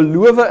dit wat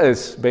beloof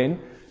is, Ben,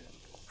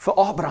 vir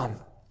Abraham,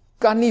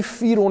 kan nie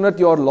 400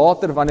 jaar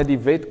later, wanneer die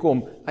wet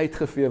kom,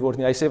 uitgevee word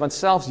nie. Hy sê, want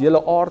selfs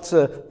julle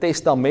aardse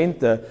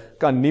testamente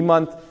kan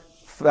niemand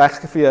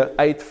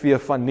uitvee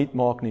van niet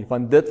maak nie,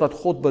 want dit wat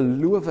God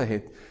beloof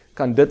het,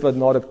 kan dit wat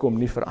na dit kom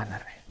nie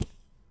verander nie.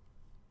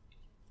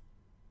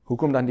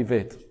 Hoekom dan die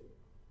wet?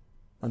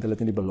 Want hulle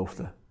het in die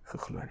belofte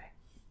geglo nie.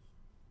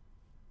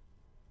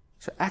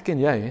 So ek en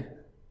jy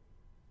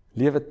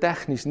lewe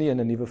tegnies nie in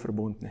 'n nuwe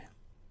verbond nie.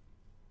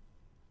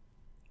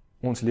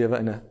 Ons lewe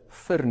in 'n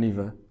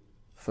vernuwe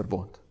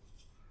verbond.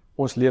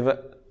 Ons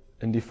lewe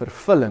in die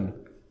vervulling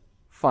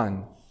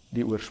van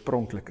die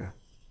oorspronklike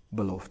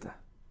belofte.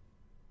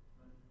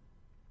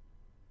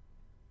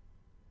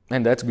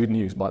 And that's good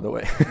news, by the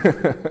way.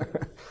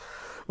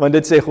 Want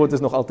dit sê God is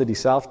nog altyd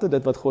dieselfde,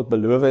 dit wat God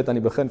beloof het aan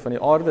die begin van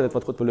die aarde, dit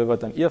wat God beloof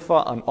het aan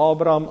Eva, aan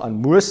Abraham, aan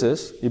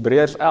Moses.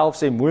 Hebreërs 11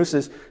 sê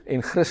Moses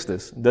en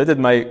Christus. Dit het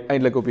my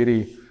eintlik op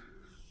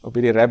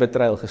hierdie rabbit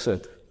trail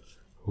gesit.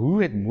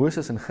 Hoe het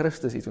Moses en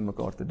Christus iets met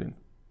mekaar te doen?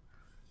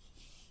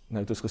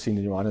 Nou het ons gesien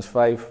in Johannes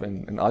 5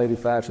 en al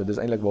hierdie verse, dis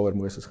eintlik waaroor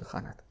Moses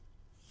gegaan het.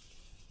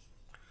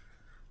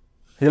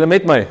 Julle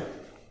met my?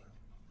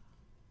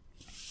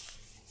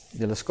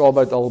 Julle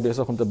skaapbout al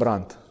besig om te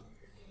brand.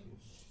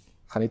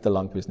 Gaan nie te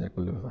lank wees nie, ek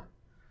beloof.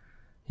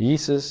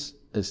 Jesus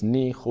is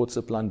nie God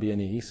se plan B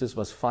nie. Jesus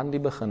was van die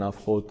begin af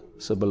God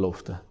se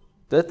belofte.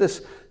 Dit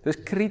is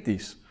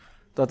krities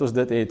dat ons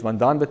dit het, want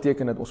dan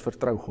beteken dit ons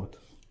vertrou God.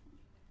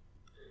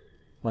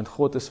 Want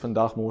God is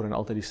vandag, môre en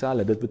altyd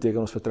dieselfde. Dit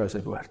beteken ons vertrou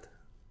sy woord.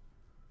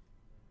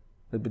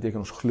 Dit beteken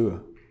ons glo.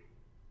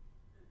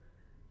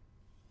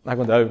 Ek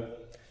onthou,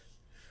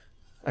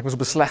 ek was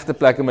op 'n slegte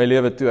plek in my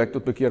lewe toe ek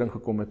tot bekering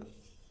gekom het.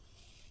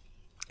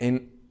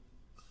 En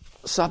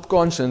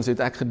subconscious het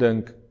ek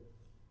gedink,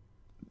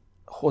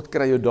 God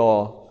kry jou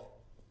daar,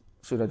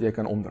 sodat jy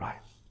kan omdraai.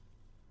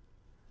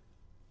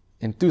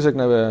 En toe is ek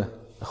nou 'n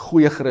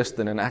goeie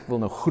Christen, en ek wil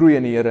nou groei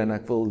in die Here, en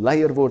ek wil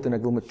leier word, en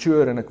ek wil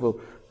mature, en ek wil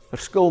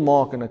verskil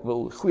maak, en ek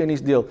wil goeie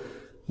nuus deel.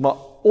 Maar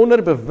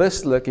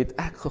onderbewustelik het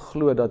ek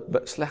geglo dat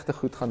slegte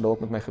goed gaan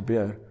dalk met my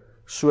gebeur,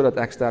 sodat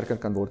ek sterker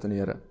kan word in die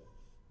Here.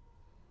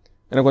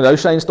 En ek onthou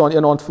Shane staan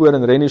een hand voor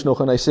en Rennies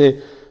nog, en hy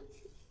sê,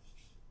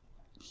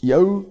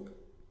 jou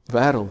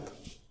wêreld,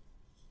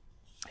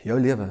 jou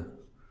lewe,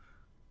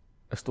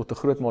 is tot 'n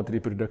groot mate die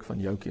produk van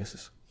jou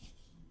keuses.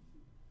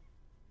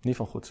 Nie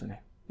van God se nie.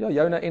 Ja,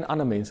 joune en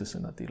ander mense se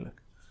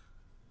natuurlik.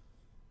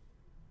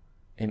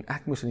 En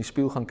ek moes in die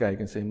spieël gaan kyk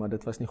en sê, maar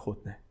dit was nie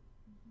God nie.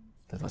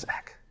 Dit was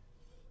ek.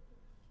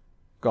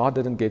 God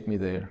didn't get me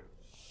there.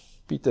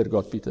 Peter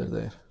got Peter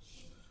there.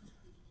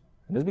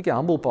 En dit is 'n bietjie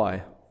humble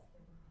pie.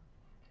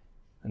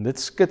 En dit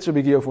skud so 'n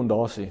bietjie jou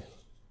fondasie.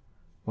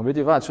 Maar weet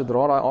jy wat,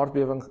 sodra daai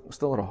aardbewing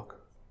stil raak,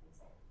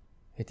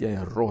 het jy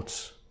 'n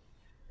rots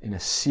en 'n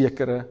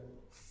sekere,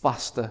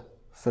 vaste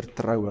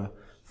vertroue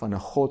van 'n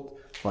God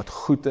wat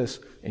goed is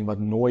en wat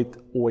nooit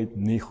ooit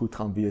nie goed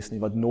gaan wees nie,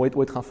 wat nooit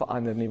ooit gaan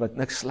verander nie, wat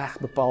niks sleg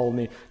bepaal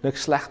nie,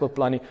 niks sleg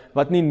beplan nie,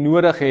 wat nie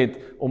nodig het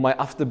om my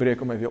af te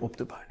breek om my weer op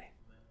te bou nie.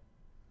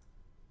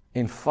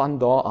 En van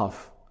daar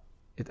af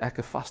het ek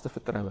 'n vaste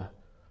vertroue,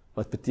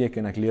 wat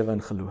beteken ek lewe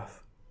in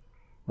geloof,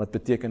 wat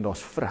beteken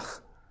daar's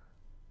vrug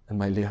in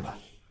my lewe,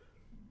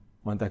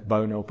 want ek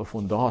bou nou op 'n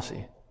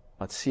fondasie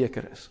wat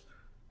seker is,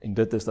 en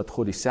dit is dat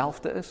God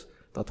dieselfde is,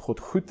 dat God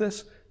goed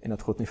is, en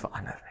dat God nie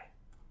verander nie.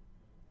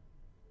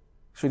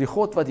 So die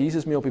God wat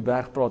Jesus mee op die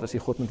berg praat, is die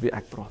God met wie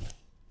ek praat.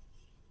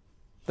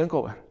 Dink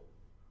daaroor.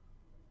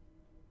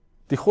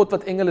 Die God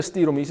wat engele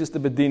stuur om Jesus te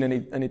bedien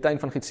in die tuin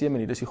van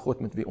Getsemane, dis die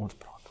God met wie ons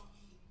praat.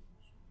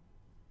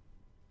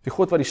 Die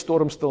God wat die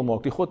storm stil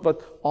maak, die God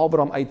wat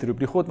Abraham uitroep,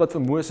 die God wat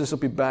vir Moses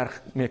op die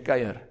berg mee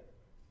kuier,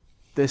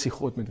 dis die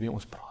God met wie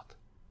ons praat.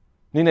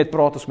 Nie net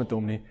praat ons met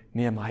hom nie,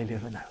 neem hy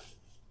lewe nou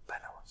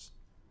binne ons.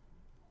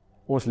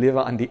 Ons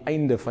lewe aan die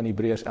einde van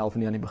Hebreërs 11,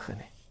 nie aan die begin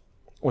nie.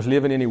 Ons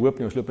lewe nie in die hoop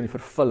nie, ons loop in die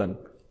vervulling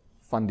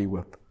van die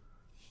hoop.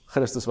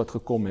 Christus wat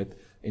gekom het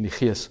en die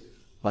Gees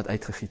wat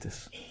uitgegiet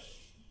is.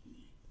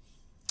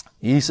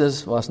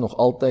 Jesus was nog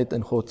altyd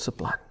in God se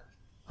plan.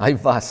 Hy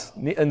was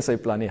nie in sy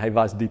plan nie, hy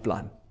was die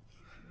plan.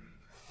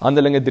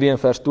 Handelinge 3 en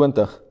vers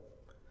 20.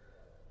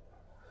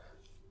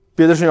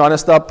 Petrus en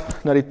Johannes stap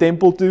na die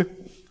tempel toe.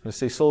 Hulle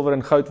sê, silwer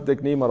en goud het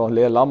ek nie, maar daar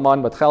lê 'n lam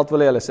man wat geld wil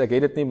hê. Hulle sê, ek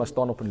het dit nie, maar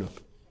staan op en loop.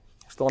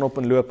 Staan op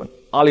en loop, en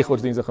al die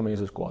godsdienstige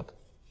mense is kwaad.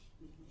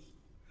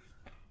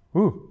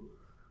 Hoe?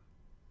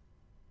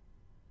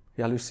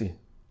 Jaloesie.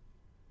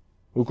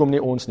 Hoekom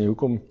nie ons nie?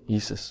 Hoekom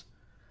Jesus?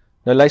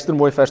 Nou luister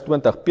mooi vers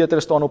 20.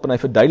 Petrus staan op en hy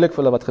verduidelik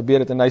vir hulle wat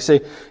gebeur het en hy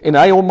sê, en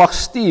hy hom mag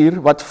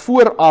stuur wat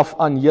vooraf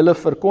aan julle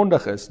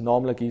verkondig is,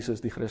 naamlik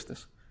Jesus die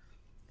Christus.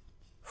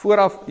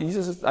 Vooraf,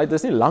 Jesus, dit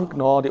is nie lank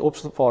na die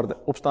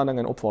opstanding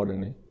en opvaarding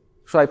nie.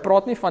 So hy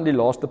praat nie van die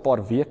laaste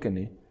paar weke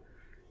nie.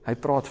 Hy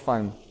praat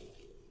van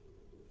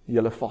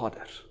julle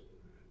vaders.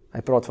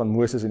 Hy praat van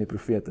Moses en die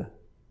profete.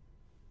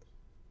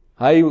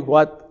 Hy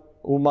wat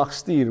hom mag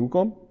stuur,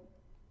 hoekom?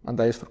 Want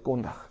hy is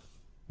verkondig.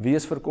 Wie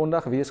is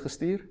verkondig? Wie is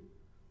gestuur?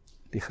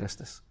 Die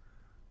Christus.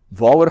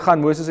 Waaroor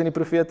gaan Moses en die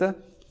profete?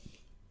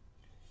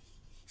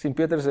 Sien,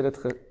 Petrus het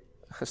dit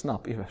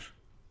gesnap, iewers.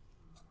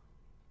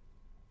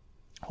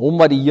 Hom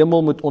wat die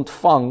hemel moet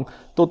ontvang,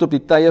 tot op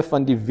die tye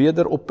van die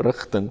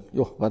wederoprigting,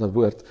 wat 'n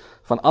woord,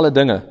 van alle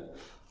dinge,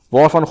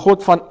 waarvan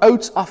God van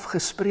ouds af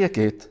gespreek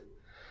het,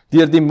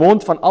 deur die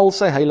mond van al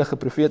sy heilige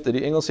profete,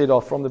 die Engels sê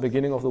daar, from the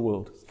beginning of the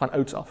world, van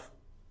ouds af,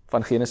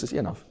 van Genesis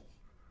 1 af.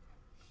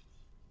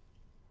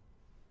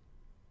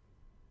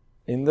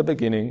 In the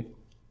beginning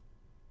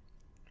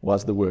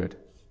was the Word,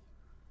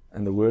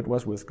 and the Word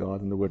was with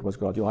God, and the Word was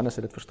God. Johannes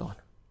het dit verstaan.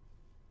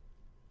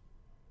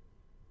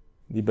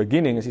 Die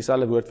beginning is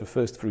dieselfde woord vir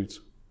first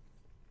fruits.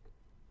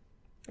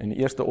 En die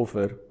eerste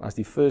offer, as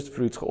die first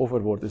fruits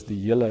geoffer word, is die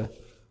hele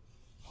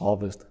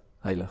harvest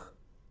heilig.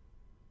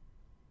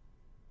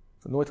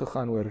 Het het nooit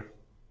gegaan oor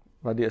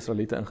wat die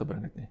Israeliete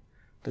ingebring het nie.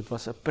 Dit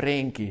was 'n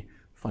prentjie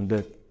van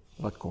dit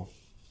wat kom,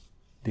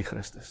 die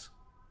Christus.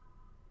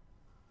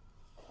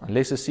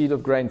 Unless a seed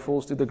of grain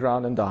falls to the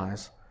ground and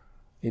dies,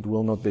 it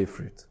will not bear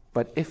fruit.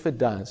 But if it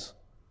does,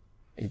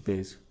 it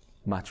bears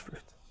much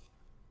fruit.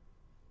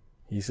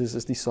 Jesus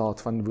is die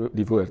saad van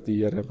die woord,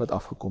 die Here wat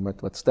afgekom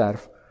het, wat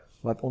sterf,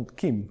 wat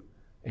ontkiem,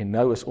 en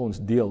nou is ons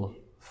deel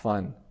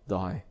van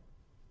daai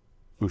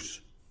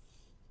oes.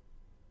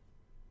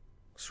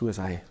 So is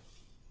hy.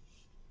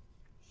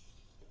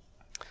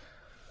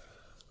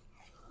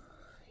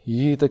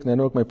 Hier het ek nou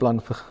ook my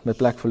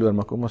plek verloor,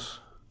 maar kom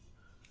ons.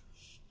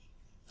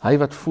 Hy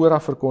wat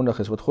vooraf verkondig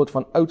is, wat God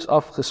van ouds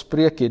af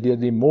gespreek het, deur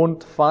die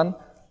mond van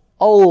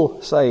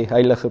al sy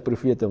heilige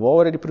profete.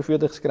 Waaroor het die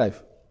profete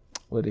geskryf?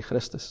 Oor die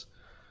Christus.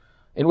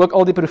 En ook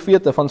al die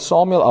profete van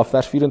Samuel af,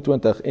 vers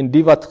 24, en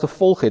die wat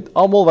gevolg het,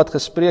 almal wat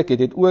gespreek het,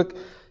 het ook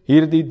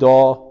hierdie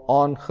dae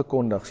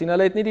aangekondig. Sien,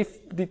 hulle het nie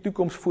die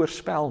toekoms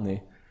voorspel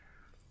nie.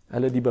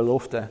 Hulle het die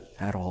belofte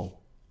herhaal.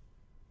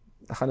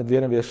 Ek gaan dit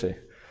weer en weer sê.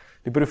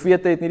 Die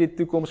profete het nie die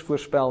toekoms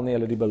voorspel nie,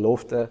 hulle die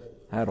belofte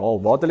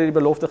herhaal. Waar het hulle die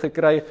belofte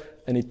gekry?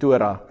 In die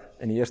Torah,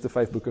 in die eerste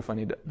 5 boeke van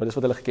dit is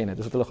wat hulle geken het,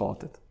 dis wat hulle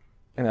gehad het.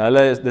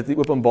 En die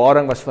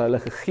openbaring was vir hulle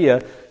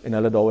gegee, en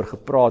hulle daaroor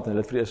gepraat, en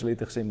hulle het vir die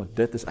Israeliete gesê, maar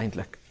dit is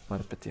eintlik wat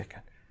dit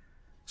beteken.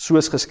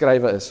 Soos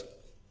geskrywe is.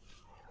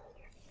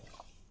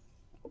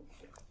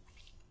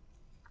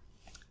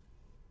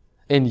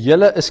 En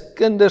julle is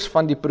kinders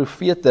van die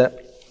profete,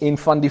 en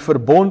van die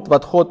verbond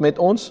wat God met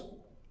ons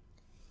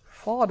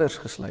vaders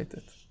gesluit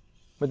het.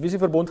 Met wie is die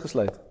verbond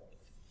gesluit?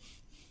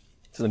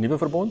 Is dit 'n nuwe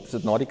verbond? Is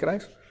dit na die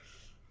kruis?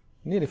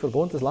 Nee, die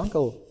verbond is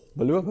lankal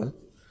beloof.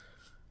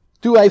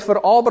 Toe hy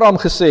vir Abraham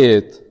gesê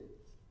het,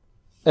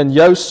 in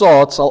jou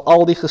saad sal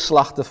al die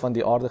geslagte van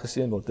die aarde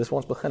geseën word. Dis waar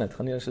ons begin het,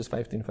 Genesis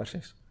 15 vers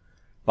 6.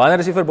 Wanneer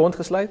is die verbond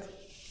gesluit?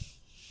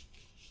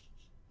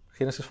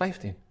 Genesis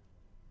 15.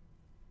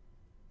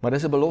 Maar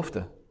dis 'n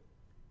belofte.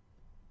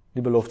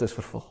 Die belofte is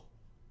vervul.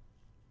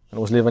 En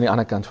ons leef aan die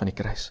ander kant van die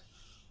kruis.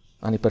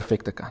 Aan die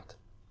perfekte kant.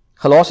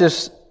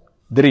 Galasiërs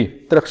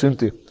 3, terug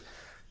soontoe.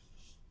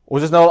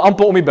 Ons is nou al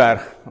amper om die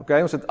berg.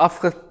 Okay? Ons het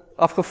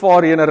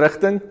afgevaar hier in 'n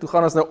rigting, toe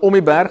gaan ons nou om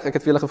die berg. Ek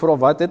het vir julle gevra,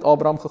 wat het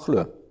Abraham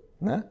geglo?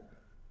 Né?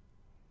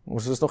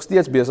 Ons is nog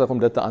steeds besig om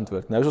dit te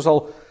antwoord. Nou soos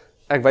al,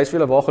 ek wys vir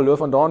julle waar geloof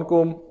vandaan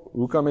kom,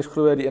 hoe kan mens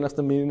glo die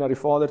enigste manier na die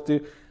Vader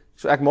toe?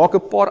 So ek maak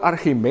 'n paar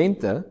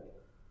argumente,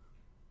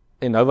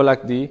 en nou wil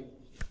ek die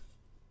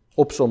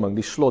opsomming,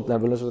 die slot, nou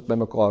wil ons dit by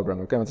mekaar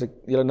bring. Okay? Want as ek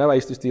julle nou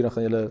huis toe stuur, dan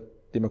gaan julle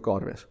die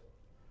mekaar wees.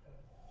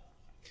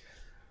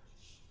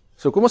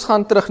 So kom ons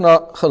gaan terug na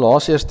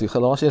Galasiërs toe,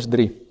 Galasiërs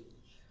 3.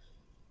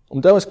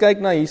 Omdat ons kyk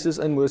na Jesus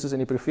en Moses en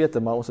die profete,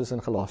 maar ons is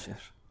in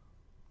Galasiërs.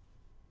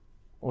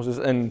 Ons is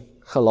in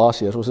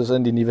Galasiërs, ons is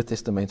in die Nuwe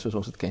Testament soos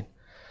ons dit ken.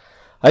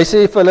 Hy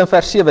sê vir hulle in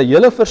vers 7,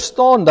 julle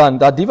verstaan dan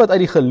dat die wat uit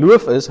die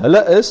geloof is,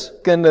 hulle is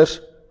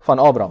kinders van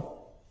Abraham.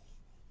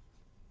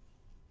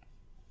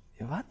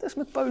 Ja, wat is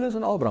met Paulus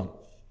en Abraham?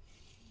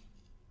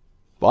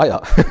 Baie.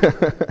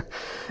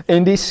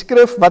 En die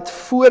skrif wat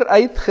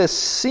vooruit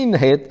gesien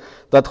het,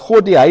 dat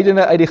God die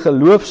heidene uit die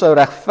geloof sou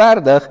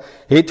regverdig,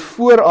 het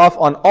vooraf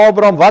aan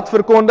Abraham wat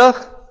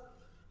verkondig?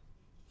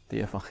 Die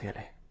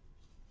evangelie.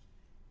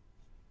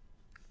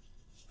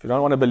 If you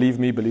don't want to believe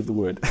me, believe the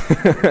word.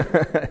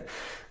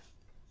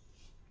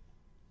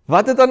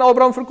 Wat het aan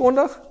Abraham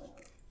verkondig?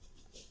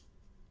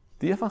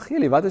 Die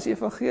evangelie. Wat is die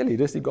evangelie?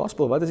 Dis die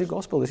gospel. Wat is die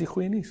gospel? Dis die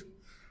goeie nuus.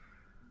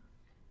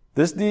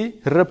 Dis die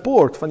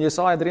report van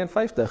Jesaja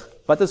 53.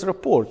 Wat is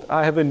report?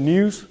 I have a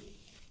news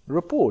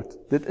report.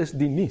 Dit is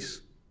die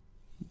nuus.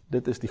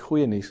 Dit is die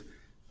goeie nuus,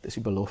 dit is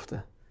die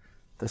belofte.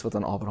 Dit is wat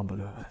aan Abraham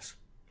beloof is.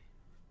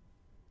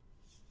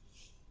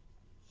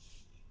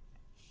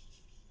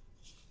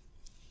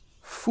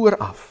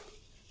 Vooraf.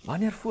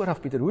 Wanneer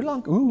vooraf, Pieter?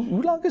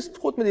 Hoe lang is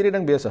God met hierdie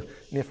ding besig?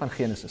 Nee, van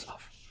Genesis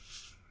af.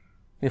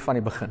 Nee, van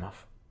die begin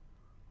af.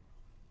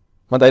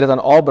 Want hy het dit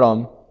aan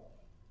Abraham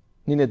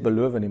nie net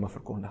beloof nie, maar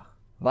verkondig.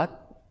 Wat?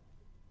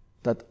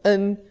 Dat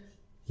in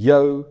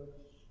jou,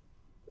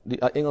 die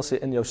Engels sê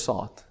in jou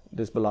saad, dit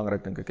is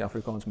belangrik dink ek, die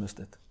Afrikaans mis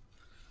dit.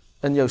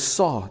 In jou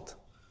saad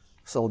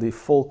sal die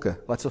volke,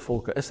 wat se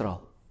volke?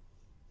 Israel.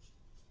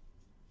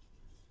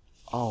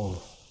 Al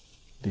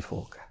die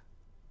volke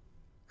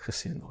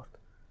geseën word.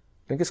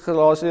 Ek dink is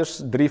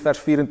Galasiërs 3 vers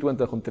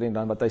 24 omtrent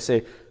dan wat hy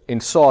sê, en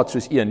saad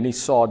soos een, nie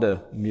saade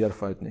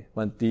meervoud nie,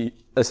 want die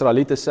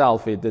Israeliete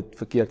self het dit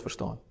verkeerd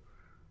verstaan.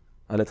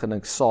 Hulle het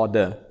gedink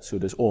saade, so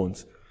dis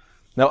ons.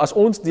 Nou as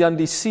ons dan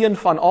die seun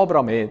van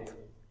Abraham het,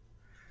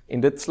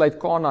 en dit sluit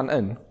Kanaan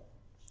in,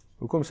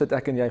 hoekom sit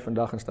ek en jy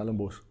vandag in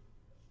Stellenbosch?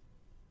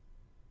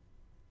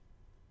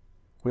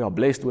 We are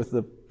blessed with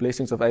the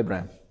blessings of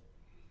Abraham.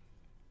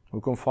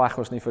 Hoekom veg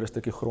ons nie vir 'n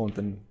stukkie grond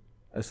in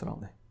Israel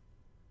nie?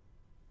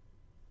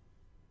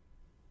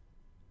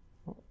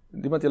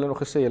 Iemand het julle nog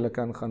gesê, julle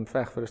kan gaan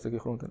veg vir 'n stukkie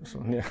grond in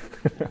Israel? Nee.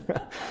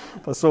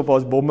 Pas op,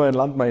 as bomme en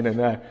landmyne,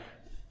 nee.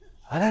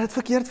 Hulle het dit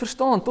verkeerd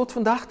verstaan, tot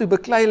vandag toe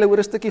beklei hulle oor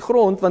 'n stukkie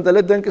grond, want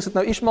hulle dink, is dit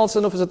nou Ismael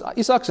sin of is dit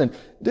Isak sin?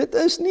 Dit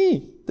is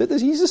nie, dit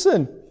is Jesus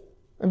sin.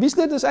 En wie is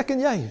dit? Dis ek en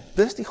jy,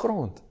 dis die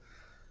grond.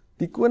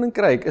 Die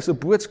koninkryk is 'n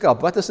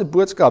boodskap. Wat is 'n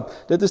boodskap?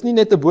 Dit is nie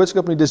net 'n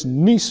boodskap nie, dis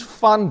nuus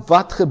van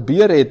wat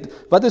gebeur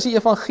het. Wat is die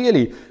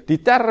evangelie?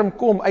 Die term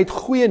kom uit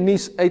goeie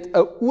nuus uit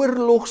 'n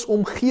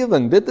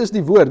oorlogsomgewing. Dit is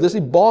die woord, dis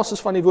die basis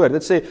van die woord.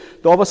 Dit sê,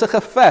 daar was 'n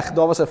geveg,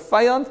 daar was 'n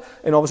vyand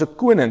en daar was 'n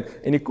koning.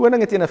 En die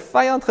koning het teen 'n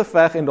vyand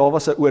geveg en daar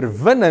was 'n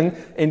oorwinning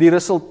en die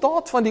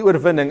resultaat van die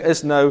oorwinning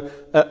is nou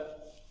 'n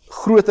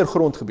groter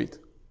grondgebied.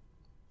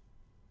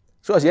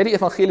 So as jy die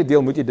evangelie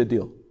deel, moet jy dit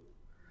deel.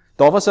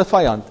 Daar was 'n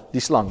vyand,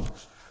 die slang.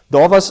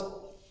 Daar was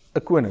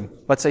 'n koning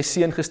wat sy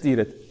seun gestuur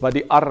het, wat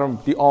die arm,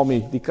 die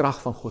army, die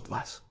krag van God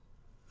was.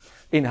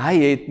 En hy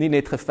het nie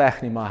net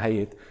geveg nie, maar hy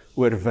het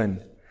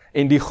oorwin.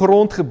 En die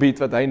grondgebied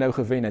wat hy nou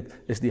gewen het,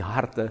 is die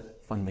harte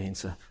van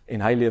mense.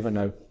 En hy lewe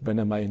nou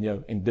binne my en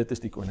jou. En dit is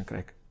die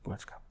koninkryk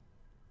boodskap.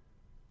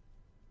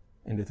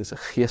 En dit is 'n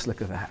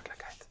geestelike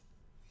werklikheid.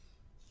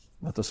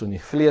 Wat ons in die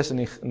vlees en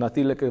die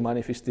natuurlike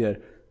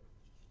manifesteer.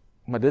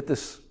 Maar dit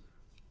is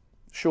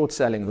short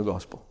selling the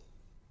gospel.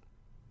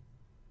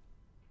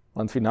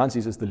 Want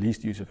finansies is the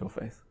least use of your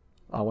faith.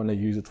 I want to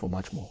use it for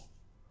much more.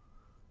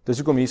 Dis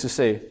hoekom Jesus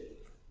sê,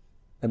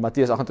 in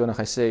Matteus 28,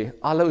 hy sê,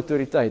 alle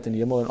autoriteit in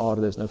die hemel en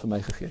aarde is nou vir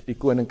my gegee. Die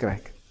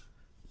koninkryk,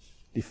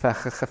 die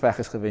geveg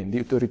is gewen, die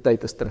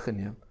autoriteit is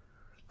teruggeneem.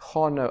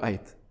 Gaan nou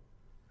uit.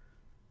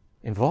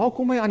 En waar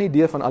kom hy aan die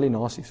idee van al die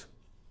nasies?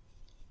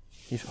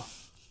 Hierso.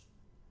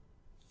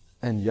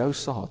 In jou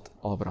saad,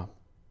 Abraham,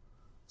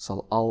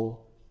 sal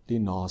al die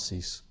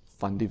nasies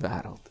van die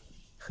wêreld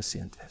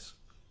geseënd wees.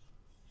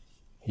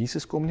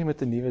 Jesus kom nie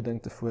met 'n nuwe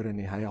ding tevore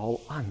nie, hy haal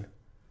aan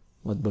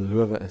wat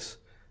beloof is,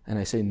 en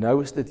hy sê,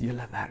 nou is dit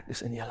julle werk,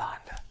 is in julle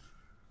hande.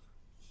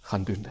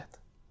 Gaan doen dit.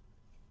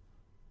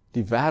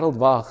 Die wêreld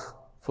wag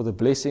for the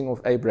blessing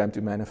of Abraham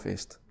to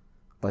manifest,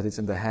 but it's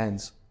in the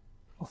hands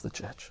of the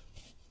church.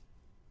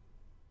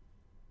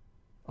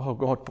 Oh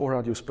God, pour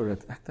out your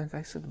spirit. Ek dink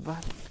hy sê,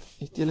 wat?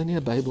 Het julle nie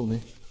 'n Bybel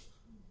nie?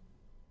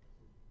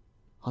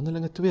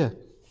 Handelinge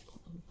 2.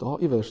 Daar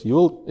iewers,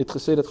 Joel het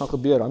gesê dit gaan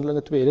gebeur,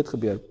 Handelinge 2 het dit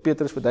gebeur,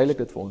 Petrus verduidelik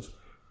dit vir ons.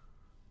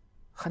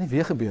 Gaan nie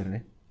weer gebeur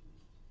nie.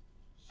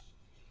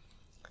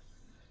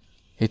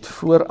 Het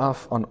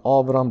vooraf aan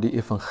Abraham die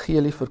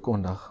evangelie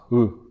verkondig.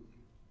 Hoe?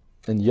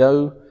 In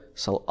jou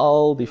sal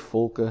al die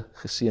volke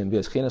geseën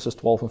wees. Genesis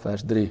 12 en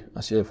vers 3,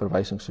 as jy 'n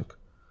verwysing soek.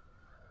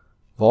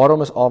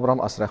 Waarom is Abraham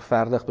as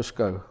regverdig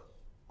beskou?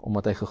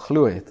 Omdat hy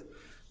geglo het.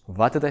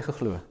 Wat het hy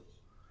geglo?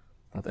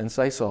 Dat in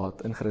sy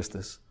saad, in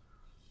Christus,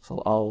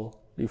 sal al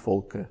die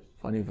volke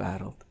van die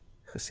wêreld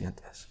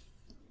geseënd is.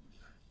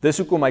 Dis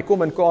hoekom hy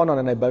kom in Kanaan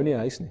en hy bou nie 'n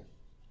huis nie.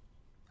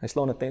 Hy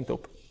slaan 'n tent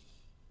op,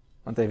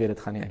 want hy weet dit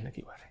gaan nie eintlik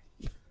hieroor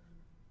nie.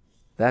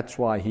 That's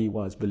why he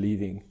was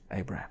believing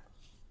Abraham.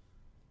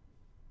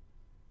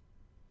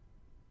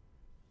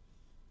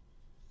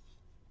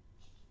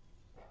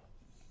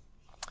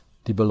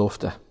 Die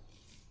belofte.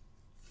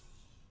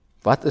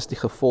 Wat is die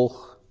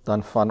gevolg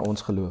dan van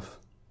ons geloof?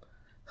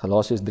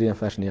 Galasiërs 3 en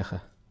vers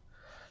 9.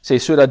 Sê,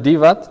 sodat die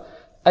wat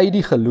uit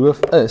die geloof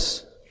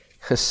is,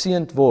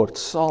 geseënd word,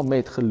 saam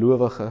met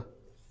gelowige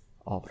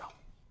Abraham.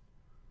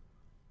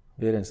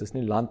 Weerens, dis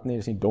nie land nie,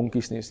 dis nie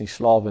donkies nie, dis nie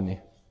slawe nie.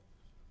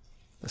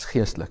 Dis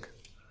geestelik.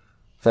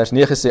 Vers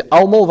 9 sê,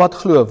 almal wat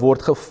glo,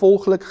 word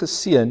gevolglik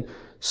geseën,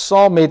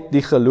 saam met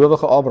die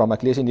gelowige Abraham.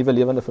 Ek lees die Nuwe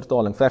Lewende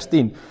Vertaling, vers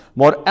 10.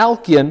 Maar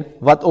elkeen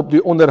wat op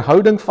die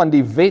onderhouding van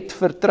die wet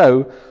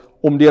vertrou,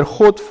 om deur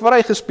God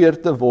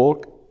vrygespeur te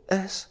word,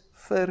 is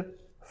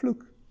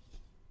vervloek.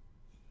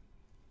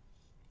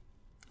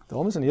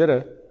 Dames en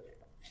here,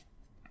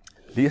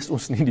 lees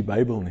ons nie die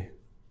Bybel nie.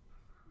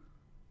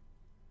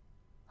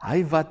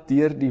 Hy wat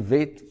deur die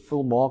wet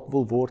volmaak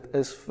wil word,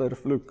 is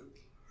vervloek.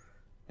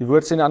 Die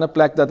woord sê in 'n ander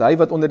plek dat hy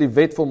wat onder die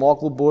wet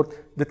volmaak wil word,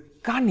 dit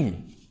kan nie.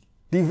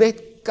 Die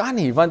wet kan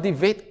nie, want die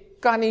wet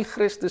kan nie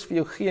Christus vir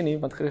jou gee nie,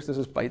 want Christus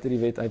is buite die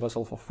wet, hy was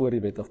al van voor die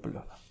wet af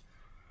beloof.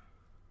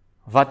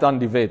 Wat dan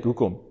die wet?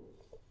 Hoekom?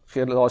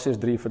 Galasiërs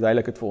 3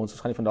 verduidelik dit vir ons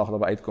gaan nie vandag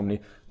daarby uitkom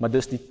nie, maar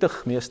dis die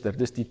tugmeester,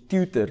 dis die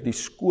tutor, die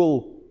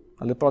skool,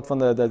 hulle praat van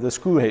die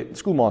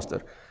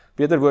schoolmaster,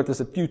 beter woord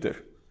is 'n tutor,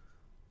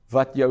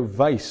 wat jou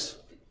wys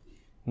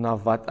na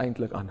wat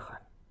eintlik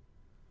aangaan.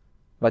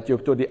 Wat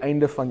jou tot die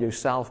einde van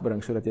jouself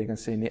bring, sodat jy kan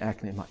sê, nie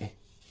ek nie, maar ek.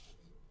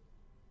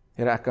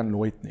 Here, ek kan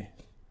nooit nie.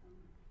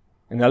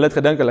 En hulle het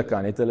gedink, hulle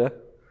kan, het hulle?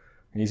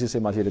 En Jesus sê,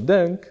 maar as jy dit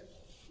dink,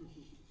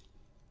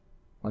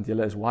 want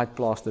julle is white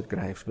plastered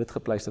graves, wit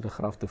gepleisterde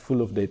grafte,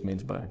 full of dead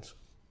men's bones.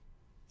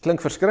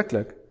 Klink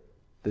verskriklik,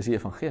 dis die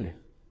evangelie.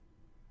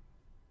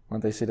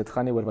 Want hy sê, dit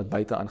gaan nie oor wat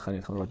buite aangaan,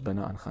 dit gaan oor wat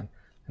binne aangaan.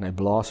 En hy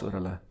blaas oor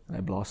hulle, en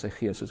hy blaas sy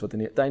gees, soos wat in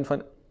die tuin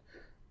van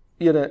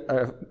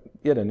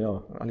Eden,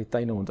 ja, al die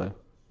tuine onthou,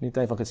 nie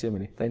tuin van Getsemane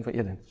nie, tuin van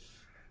Eden.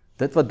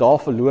 Dit wat daar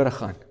verlore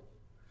gaan,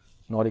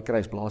 na die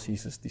kruis blaas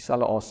Jesus,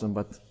 dieselfde asem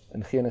wat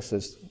in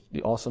Genesis,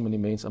 die asem in die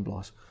mens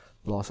inblaas,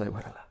 blaas hy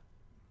oor hulle.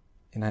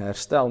 En hy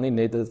herstel nie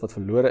net dit wat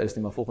verlore is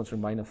nie, maar volgens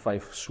Romeine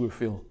 5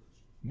 soveel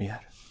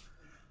meer.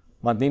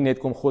 Want nie net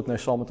kom God nou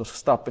saam met ons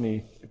gestap in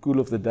die cool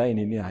of the day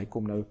nie, nee, hy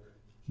kom nou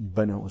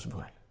binne ons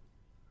woon.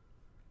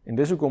 En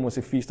dis hoekom ons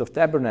die Feast of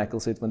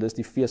Tabernacles het, want dis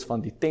die fees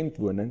van die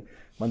tentwoning,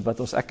 want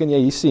wat ek en jy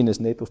hier sien is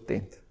net ons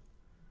tent.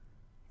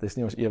 Dis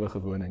nie ons ewige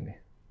woning nie,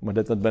 maar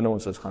dit wat binne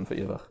ons is, gaan vir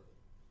ewig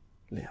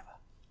lewe.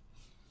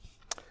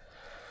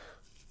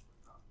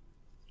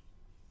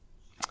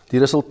 Die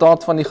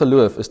resultaat van die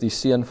geloof is die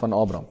seën van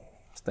Abraham.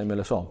 Stem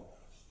julle saam?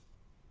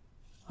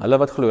 Hulle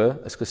wat glo,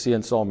 is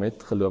geseën saam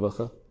met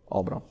gelowige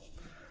Abraham.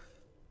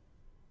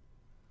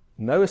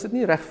 Nou is dit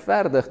nie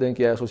regverdig, dink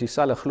jy, as ons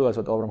dieselfde glo as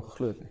wat Abraham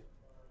geglo het nie.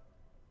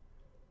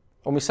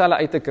 Om dieselfde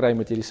uit te kry,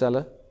 moet jy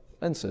dieselfde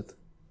insit.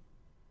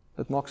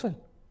 Dit maak sin.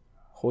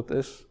 God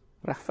is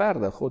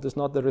regverdig. God is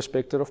not the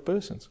respecter of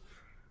persons.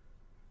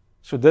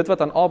 So dit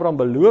wat aan Abraham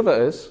beloof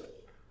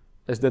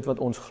is dit wat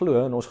ons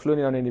glo, en ons glo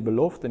nie nou in die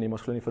belofte nie, maar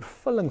ons glo in die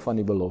vervulling van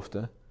die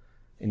belofte,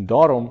 en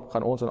daarom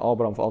gaan ons en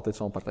Abraham vir altyd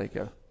saam partytjie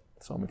hou,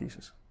 saam met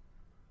Jesus.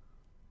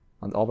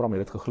 Want Abraham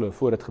het dit geglo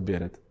voor dit gebeur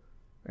het,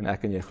 en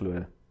ek en jy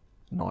glo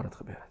na dit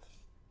gebeur het,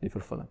 die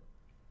vervulling.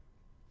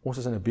 Ons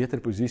is in 'n beter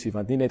posisie,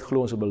 want nie net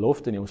glo ons 'n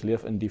belofte nie, ons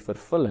leef in die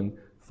vervulling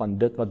van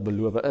dit wat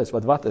beloof is.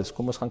 Wat is?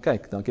 Kom ons gaan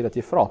kyk, dankie dat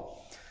jy vra.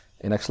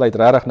 En ek sluit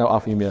regtig nou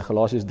af hiermee,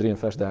 Galasiërs 3 en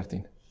vers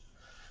 13.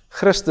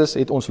 Christus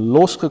het ons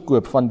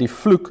losgekoop van die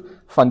vloek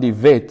van die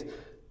wet,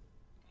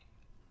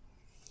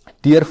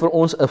 deur vir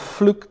ons 'n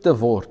vloek te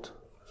word.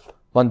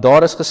 Want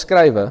daar is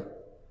geskrywe,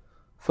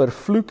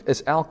 vervloek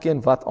is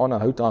elkeen wat aan 'n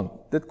hout hang.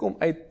 Dit kom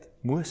uit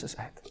Moses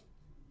uit.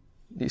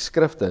 Die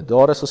skrifte,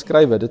 daar is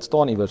geskrywe, dit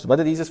staan iewers. Wat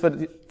het Jesus vir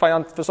die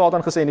vyand, vir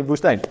Satan gesê in die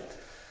woestyn?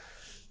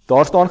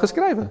 Daar staan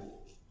geskrywe.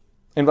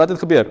 En wat het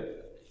gebeur?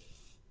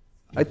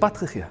 Hy het pad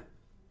gegee.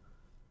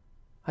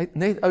 Hy het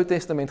net Ou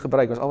Testament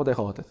gebruik, was al wat hy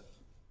gehad het.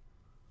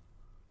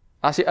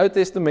 As die Ou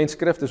Testament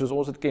skrifte, soos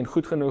ons dit ken,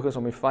 goed genoeg is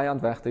om die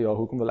vyand weg te jaag,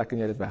 hoekom wil ek en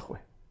jy dit weggooi?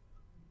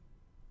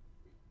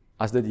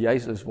 As dit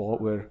juis is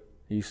waaroor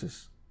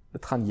Jesus,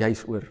 dit gaan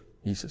juis oor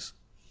Jesus.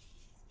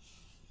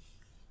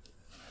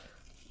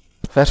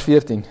 Vers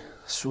 14,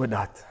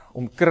 sodat,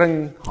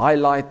 omkring,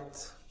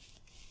 highlight,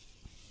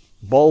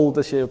 bold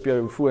as jy op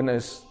jou foon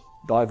is,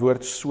 daai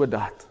woord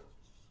sodat.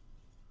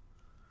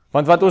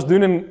 Want wat ons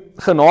doen in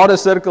genade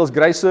circles,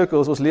 grace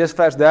circles, ons lees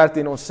vers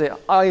 13, ons sê,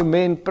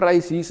 amen,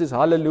 prys Jesus,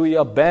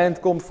 halleluja, band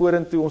kom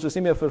vorentoe, ons is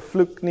nie meer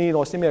vervloek nie,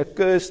 ons is nie meer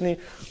curse nie,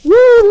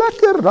 woe,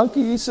 lekker,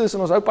 dankie Jesus,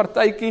 en ons hou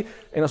partytjie,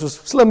 en as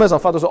ons slim is, dan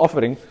vat ons 'n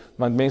offering,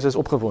 want mense is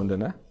opgewonde,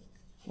 né?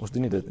 Ons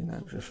doen nie dit nie,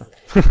 né?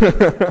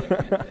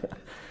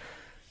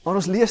 Maar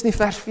ons lees nie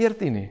vers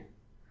 14 nie.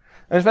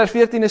 En vers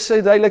 14 is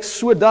sê duidelik,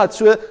 sodat,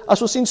 so,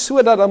 as ons sien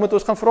sodat, dan moet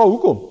ons gaan vra,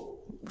 hoekom?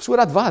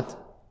 Sodat wat?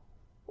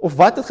 Of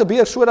wat het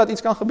gebeur, sodat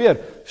iets kan gebeur?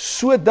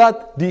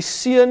 Sodat die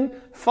seun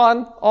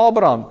van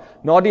Abraham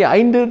na die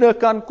heidene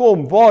kan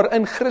kom, waar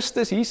in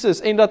Christus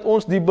Jesus, en dat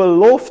ons die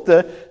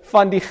belofte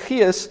van die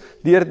Gees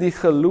deur die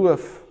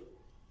geloof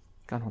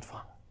kan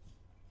ontvang.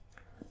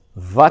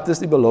 Wat is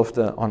die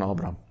belofte aan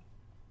Abraham?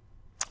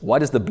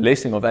 What is the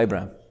blessing of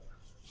Abraham?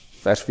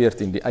 Vers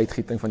 14, die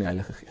uitgieting van die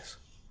Heilige Gees.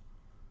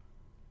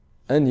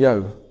 In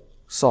jou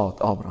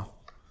saad, Abraham,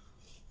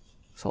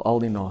 sal al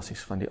die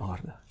nasies van die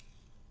aarde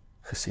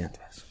geseënd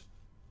wees.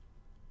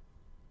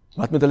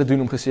 Wat moet hulle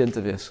doen om geseënd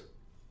te wees?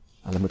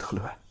 Hulle moet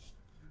glo.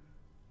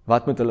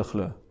 Wat moet hulle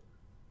glo?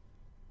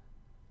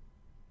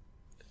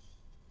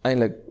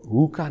 Eintlik,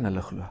 hoe kan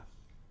hulle glo?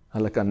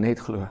 Hulle kan net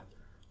glo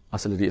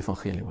as hulle die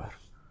evangelie hoor.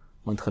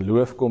 Want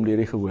geloof kom deur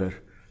die gehoor,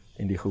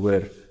 en die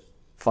gehoor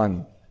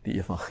van die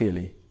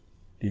evangelie,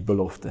 die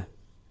belofte,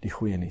 die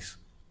goeie nuus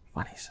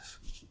van Jesus.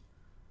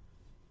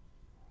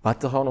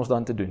 Wat gaan ons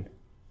dan te doen?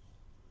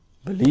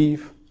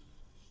 Believe,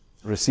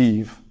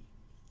 receive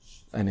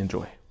and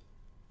enjoy.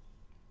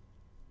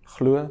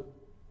 Glo,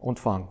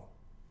 ontvang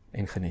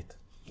en geniet.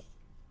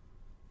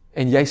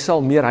 En jy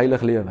sal meer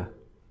heilig lewe,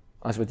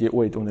 as wat jy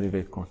ooit onder die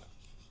wet kon.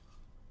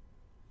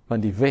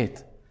 Want die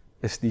wet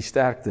is die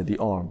sterkte, die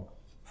arm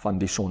van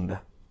die sonde.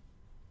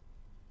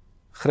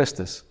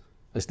 Christus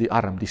is die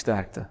arm, die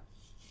sterkte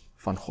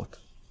van God,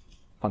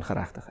 van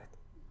geregtigheid,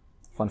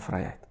 van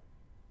vryheid.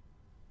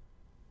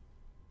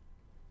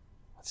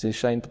 Sê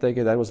Shane,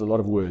 partykeer, that was a lot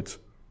of words.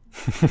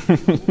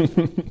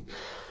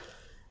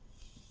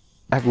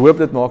 Ek hoop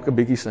dit maak 'n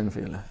bietjie sin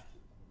vir julle.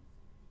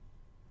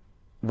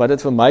 Wat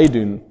dit vir my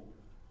doen,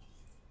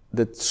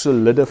 dit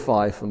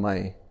solidify vir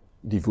my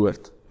die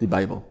woord, die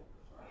Bybel.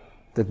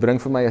 Dit bring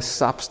vir my 'n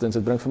substance,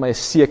 dit bring vir my 'n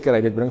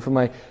sekerheid, dit bring vir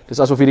my, dis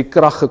asof hierdie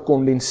krag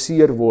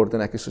gekondenseer word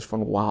en ek is soos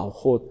van, wow,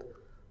 God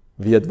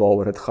weet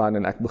waaroor dit gaan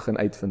en ek begin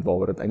uitvind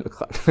waaroor dit eintlik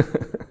gaan.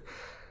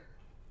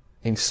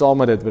 En saam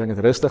met dit bring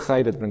dit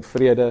rustigheid, dit bring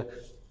vrede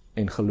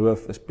en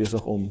geloof is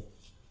besig om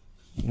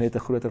net 'n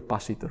groter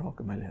passie te raak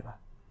in my lewe.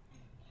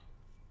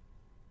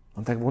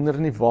 Want ek wonder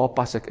nie waar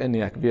pas ek in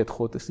nie, ek weet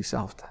God is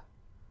dieselfde.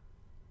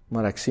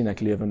 Maar ek sien ek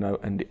lewe nou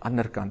in die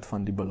ander kant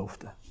van die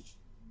belofte.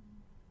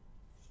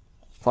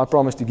 If I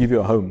promise to give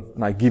you a home,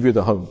 and I give you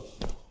the home,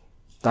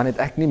 dan het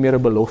ek nie meer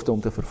 'n belofte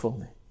om te vervul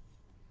nie.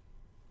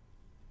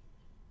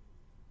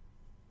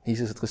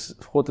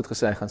 God het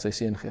gesê, hy gaan sy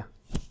seun gee.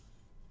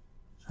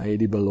 Hy het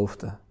die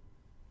belofte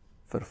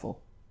vervul.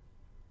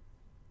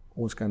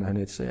 Ons kan nou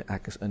net sê,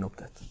 ek is in op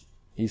dit.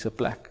 Hier's 'n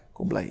plek,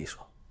 kom bly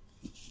hierso.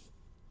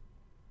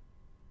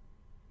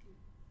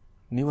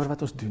 Nie oor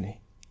wat ons doen nie,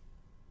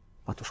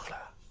 wat ons glo.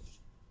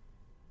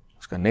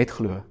 Ons kan net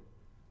glo,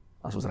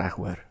 as ons reg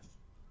hoor.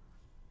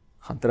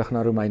 Gaan terug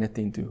na Romeine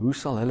 10 toe. Hoe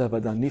sal hulle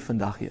wat dan nie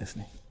vandag hier is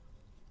nie?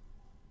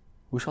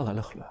 Hoe sal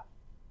hulle glo?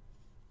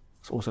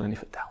 As ons hulle nie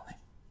vertel nie.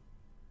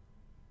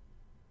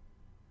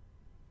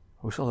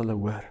 Hoe sal hulle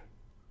hoor?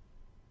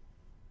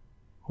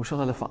 Hoe sal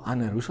hulle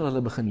verander? Hoe sal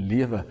hulle begin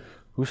lewe?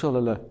 Hoe sal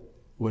hulle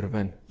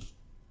oorwin?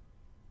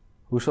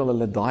 Hoe sal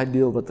hulle daai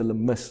deel wat hulle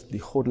mis,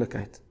 die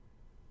goddelikheid,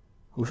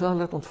 hoe sal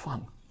hulle dit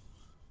ontvang?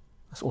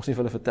 As ons nie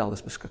vir hulle vertel,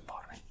 dis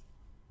beskikbaar nie.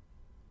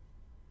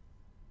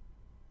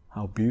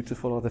 How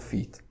beautiful are the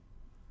feet.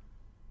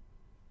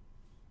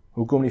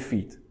 Hoekom die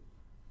feet?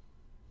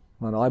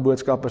 Want daai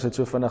boodskappers het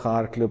so vinnig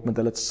gehardloop met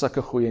hulle het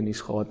sulke goeie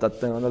nuus gehad,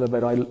 dat wanneer hulle by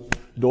daai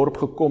dorp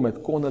gekom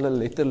het, kon hulle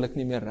letterlik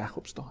nie meer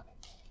regop staan nie.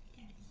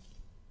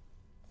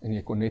 En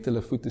jy kon net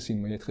hulle voete sien,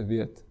 maar jy het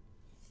geweet,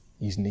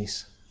 hier's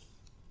nuus.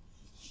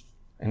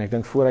 En ek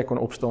dink voor hy kon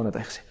opstaan, het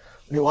hy gesê,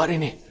 nee, worry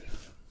nie,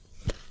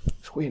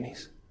 dis goeie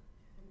nuus.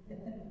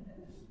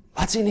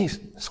 Wat is die nuus?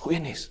 Dis goeie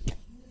nuus.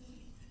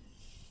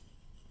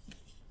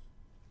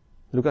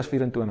 Lukas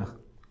 24.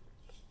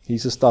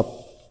 Jesus stap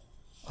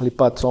al die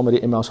pad saam met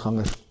die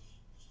Emmausgangers.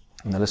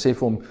 En hulle sê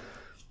vir hom,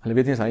 hulle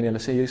weet nie as hy nie, hulle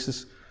sê,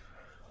 Jesus,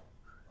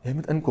 jy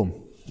moet inkom,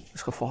 dit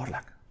is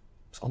gevaarlik,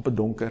 dit is amper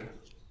donker,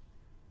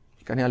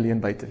 jy kan nie alleen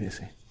buite wees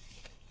nie.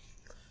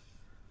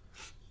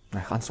 En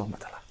hy gaan saam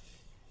met hulle.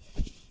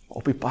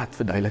 Op die pad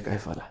verduidelik hy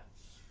vir hulle,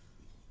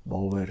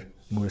 waaroor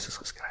Moses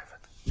geskryf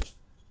het.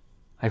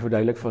 Hy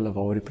verduidelik vir hulle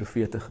waaroor die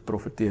profete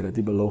geprofeteer het,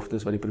 die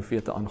beloftes wat die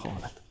profete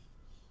aangehaal het.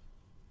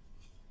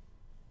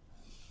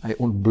 Hy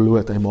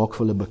ontbloot, hy maak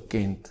vir hulle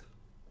bekend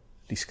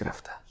die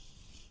skrifte.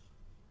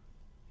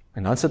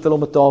 En dan sit hulle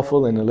om 'n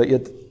tafel en hulle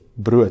eet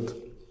brood.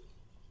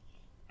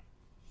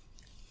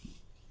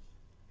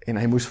 En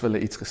hy moes vir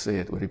hulle iets gesê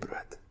het oor die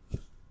brood.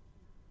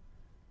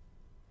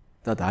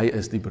 Dat hy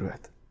is die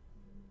brood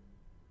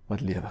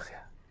wat lewe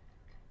gee.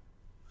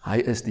 Hy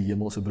is die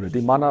hemelse brood.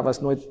 Die manna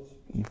was nooit,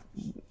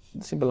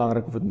 dit is nie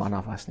belangrik of dit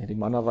manna was nie, die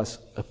manna was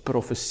 'n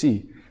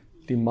profesie.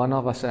 Die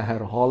manna was 'n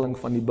herhaling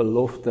van die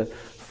belofte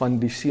van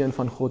die seun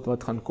van God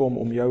wat gaan kom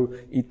om jou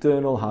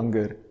eternal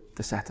hunger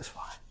te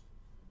satisfy.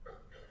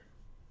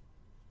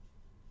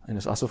 En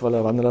is asof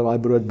hulle, wanneer hulle daai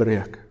brood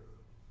breek,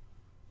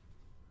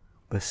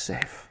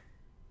 besef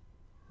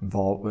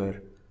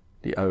waaroor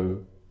die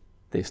Ou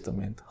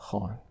Testament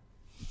gaan.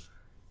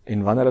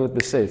 En wanneer hulle dit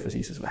besef, is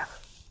Jesus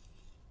weg.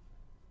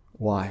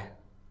 Why?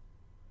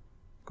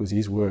 Because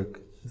his work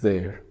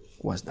there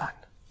was done.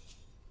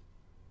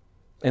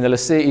 En hulle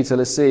sê iets,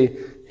 hulle sê,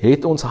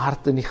 het ons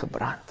harte nie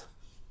gebrand,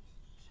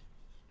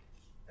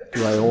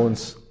 toe hy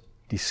ons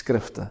die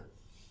skrifte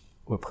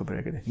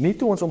oopgebreek het nie. Nie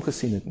toe ons hom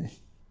gesien het nie,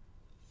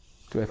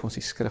 toe hy vir ons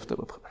die skrifte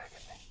oopgebreek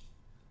het nie.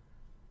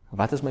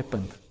 Wat is my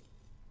punt?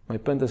 My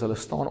punt is, hulle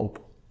staan op,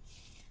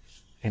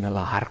 en hulle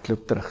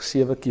hardloop terug,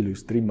 7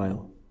 kilo's, 3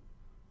 myl,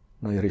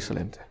 na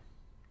Jerusalem toe.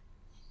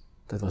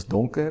 Dit was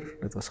donker,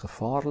 dit was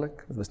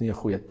gevaarlik, dit was nie 'n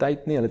goeie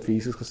tyd nie, hulle het vir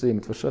Jesus gesê, jy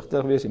moet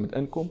versigtig wees, jy moet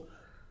inkom.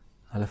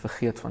 Hulle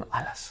vergeet van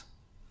alles.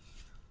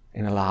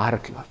 En hulle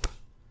hardloop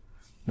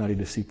na die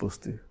disippels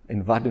toe.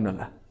 En wat doen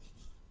hulle?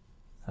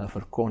 Hulle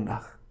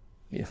verkondig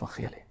die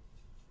evangelie.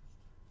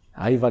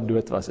 Hy wat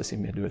dood was, is nie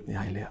meer dood nie,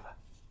 hy lewe.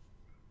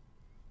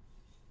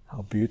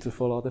 How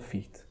beautiful are the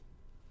feet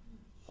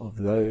of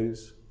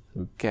those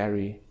who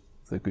carry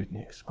the good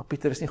news. Maar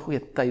Pieter, is nie goeie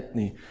tyd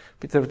nie.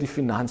 Pieter, die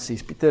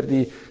finansies, Pieter,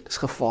 dis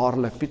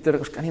gevaarlik. Pieter,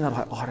 ons kan nie na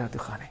daai area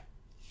toe gaan nie.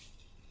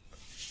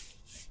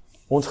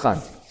 Ons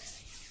gaan.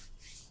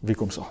 Wie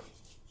kom saam?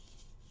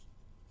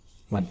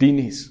 Maar die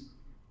nuus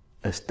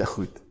is te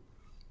goed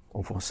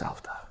om vir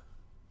onsself te hou.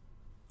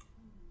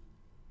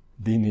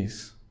 Die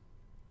nuus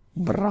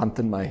brand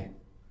in my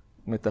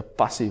met 'n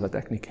passie wat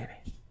ek nie ken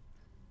nie.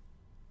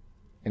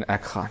 En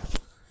ek gaan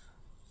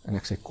en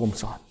ek sê kom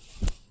saam.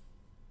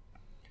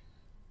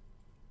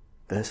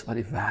 Dis wat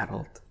die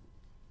wêreld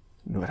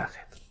nodig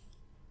het.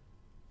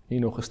 Nie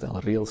nog 'n stel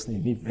reëls nie,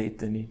 nie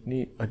wette nie,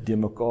 nie 'n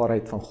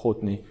deurmekaarheid van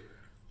God nie,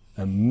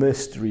 'n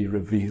mystery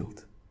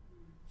revealed,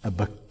 'n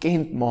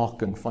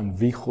bekendmaking van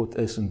wie God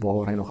is en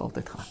waar hy nog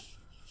altyd gaan.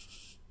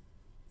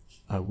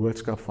 'n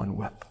boodskap van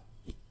hoop,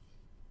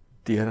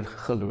 deur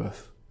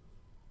geloof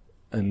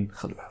in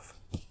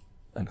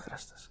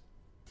Christus.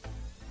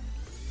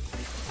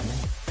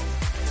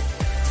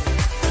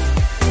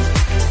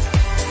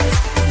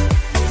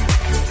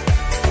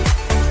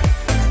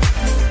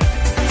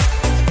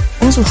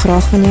 Ons wil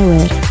graag van jou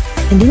hoor.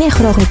 Indien jy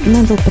graag met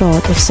iemand wil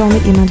praat of saam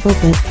met iemand wil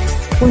bid,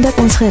 kontak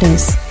ons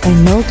gerus by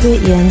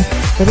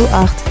 021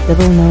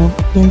 8800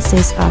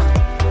 168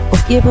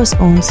 of e-pos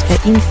ons by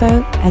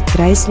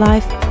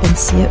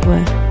info@gracelife.co.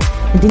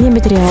 Indien jy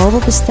materiaal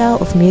wil bestel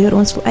of meer oor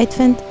ons wil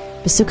uitvind,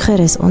 besoek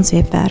gerus ons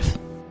webwerf.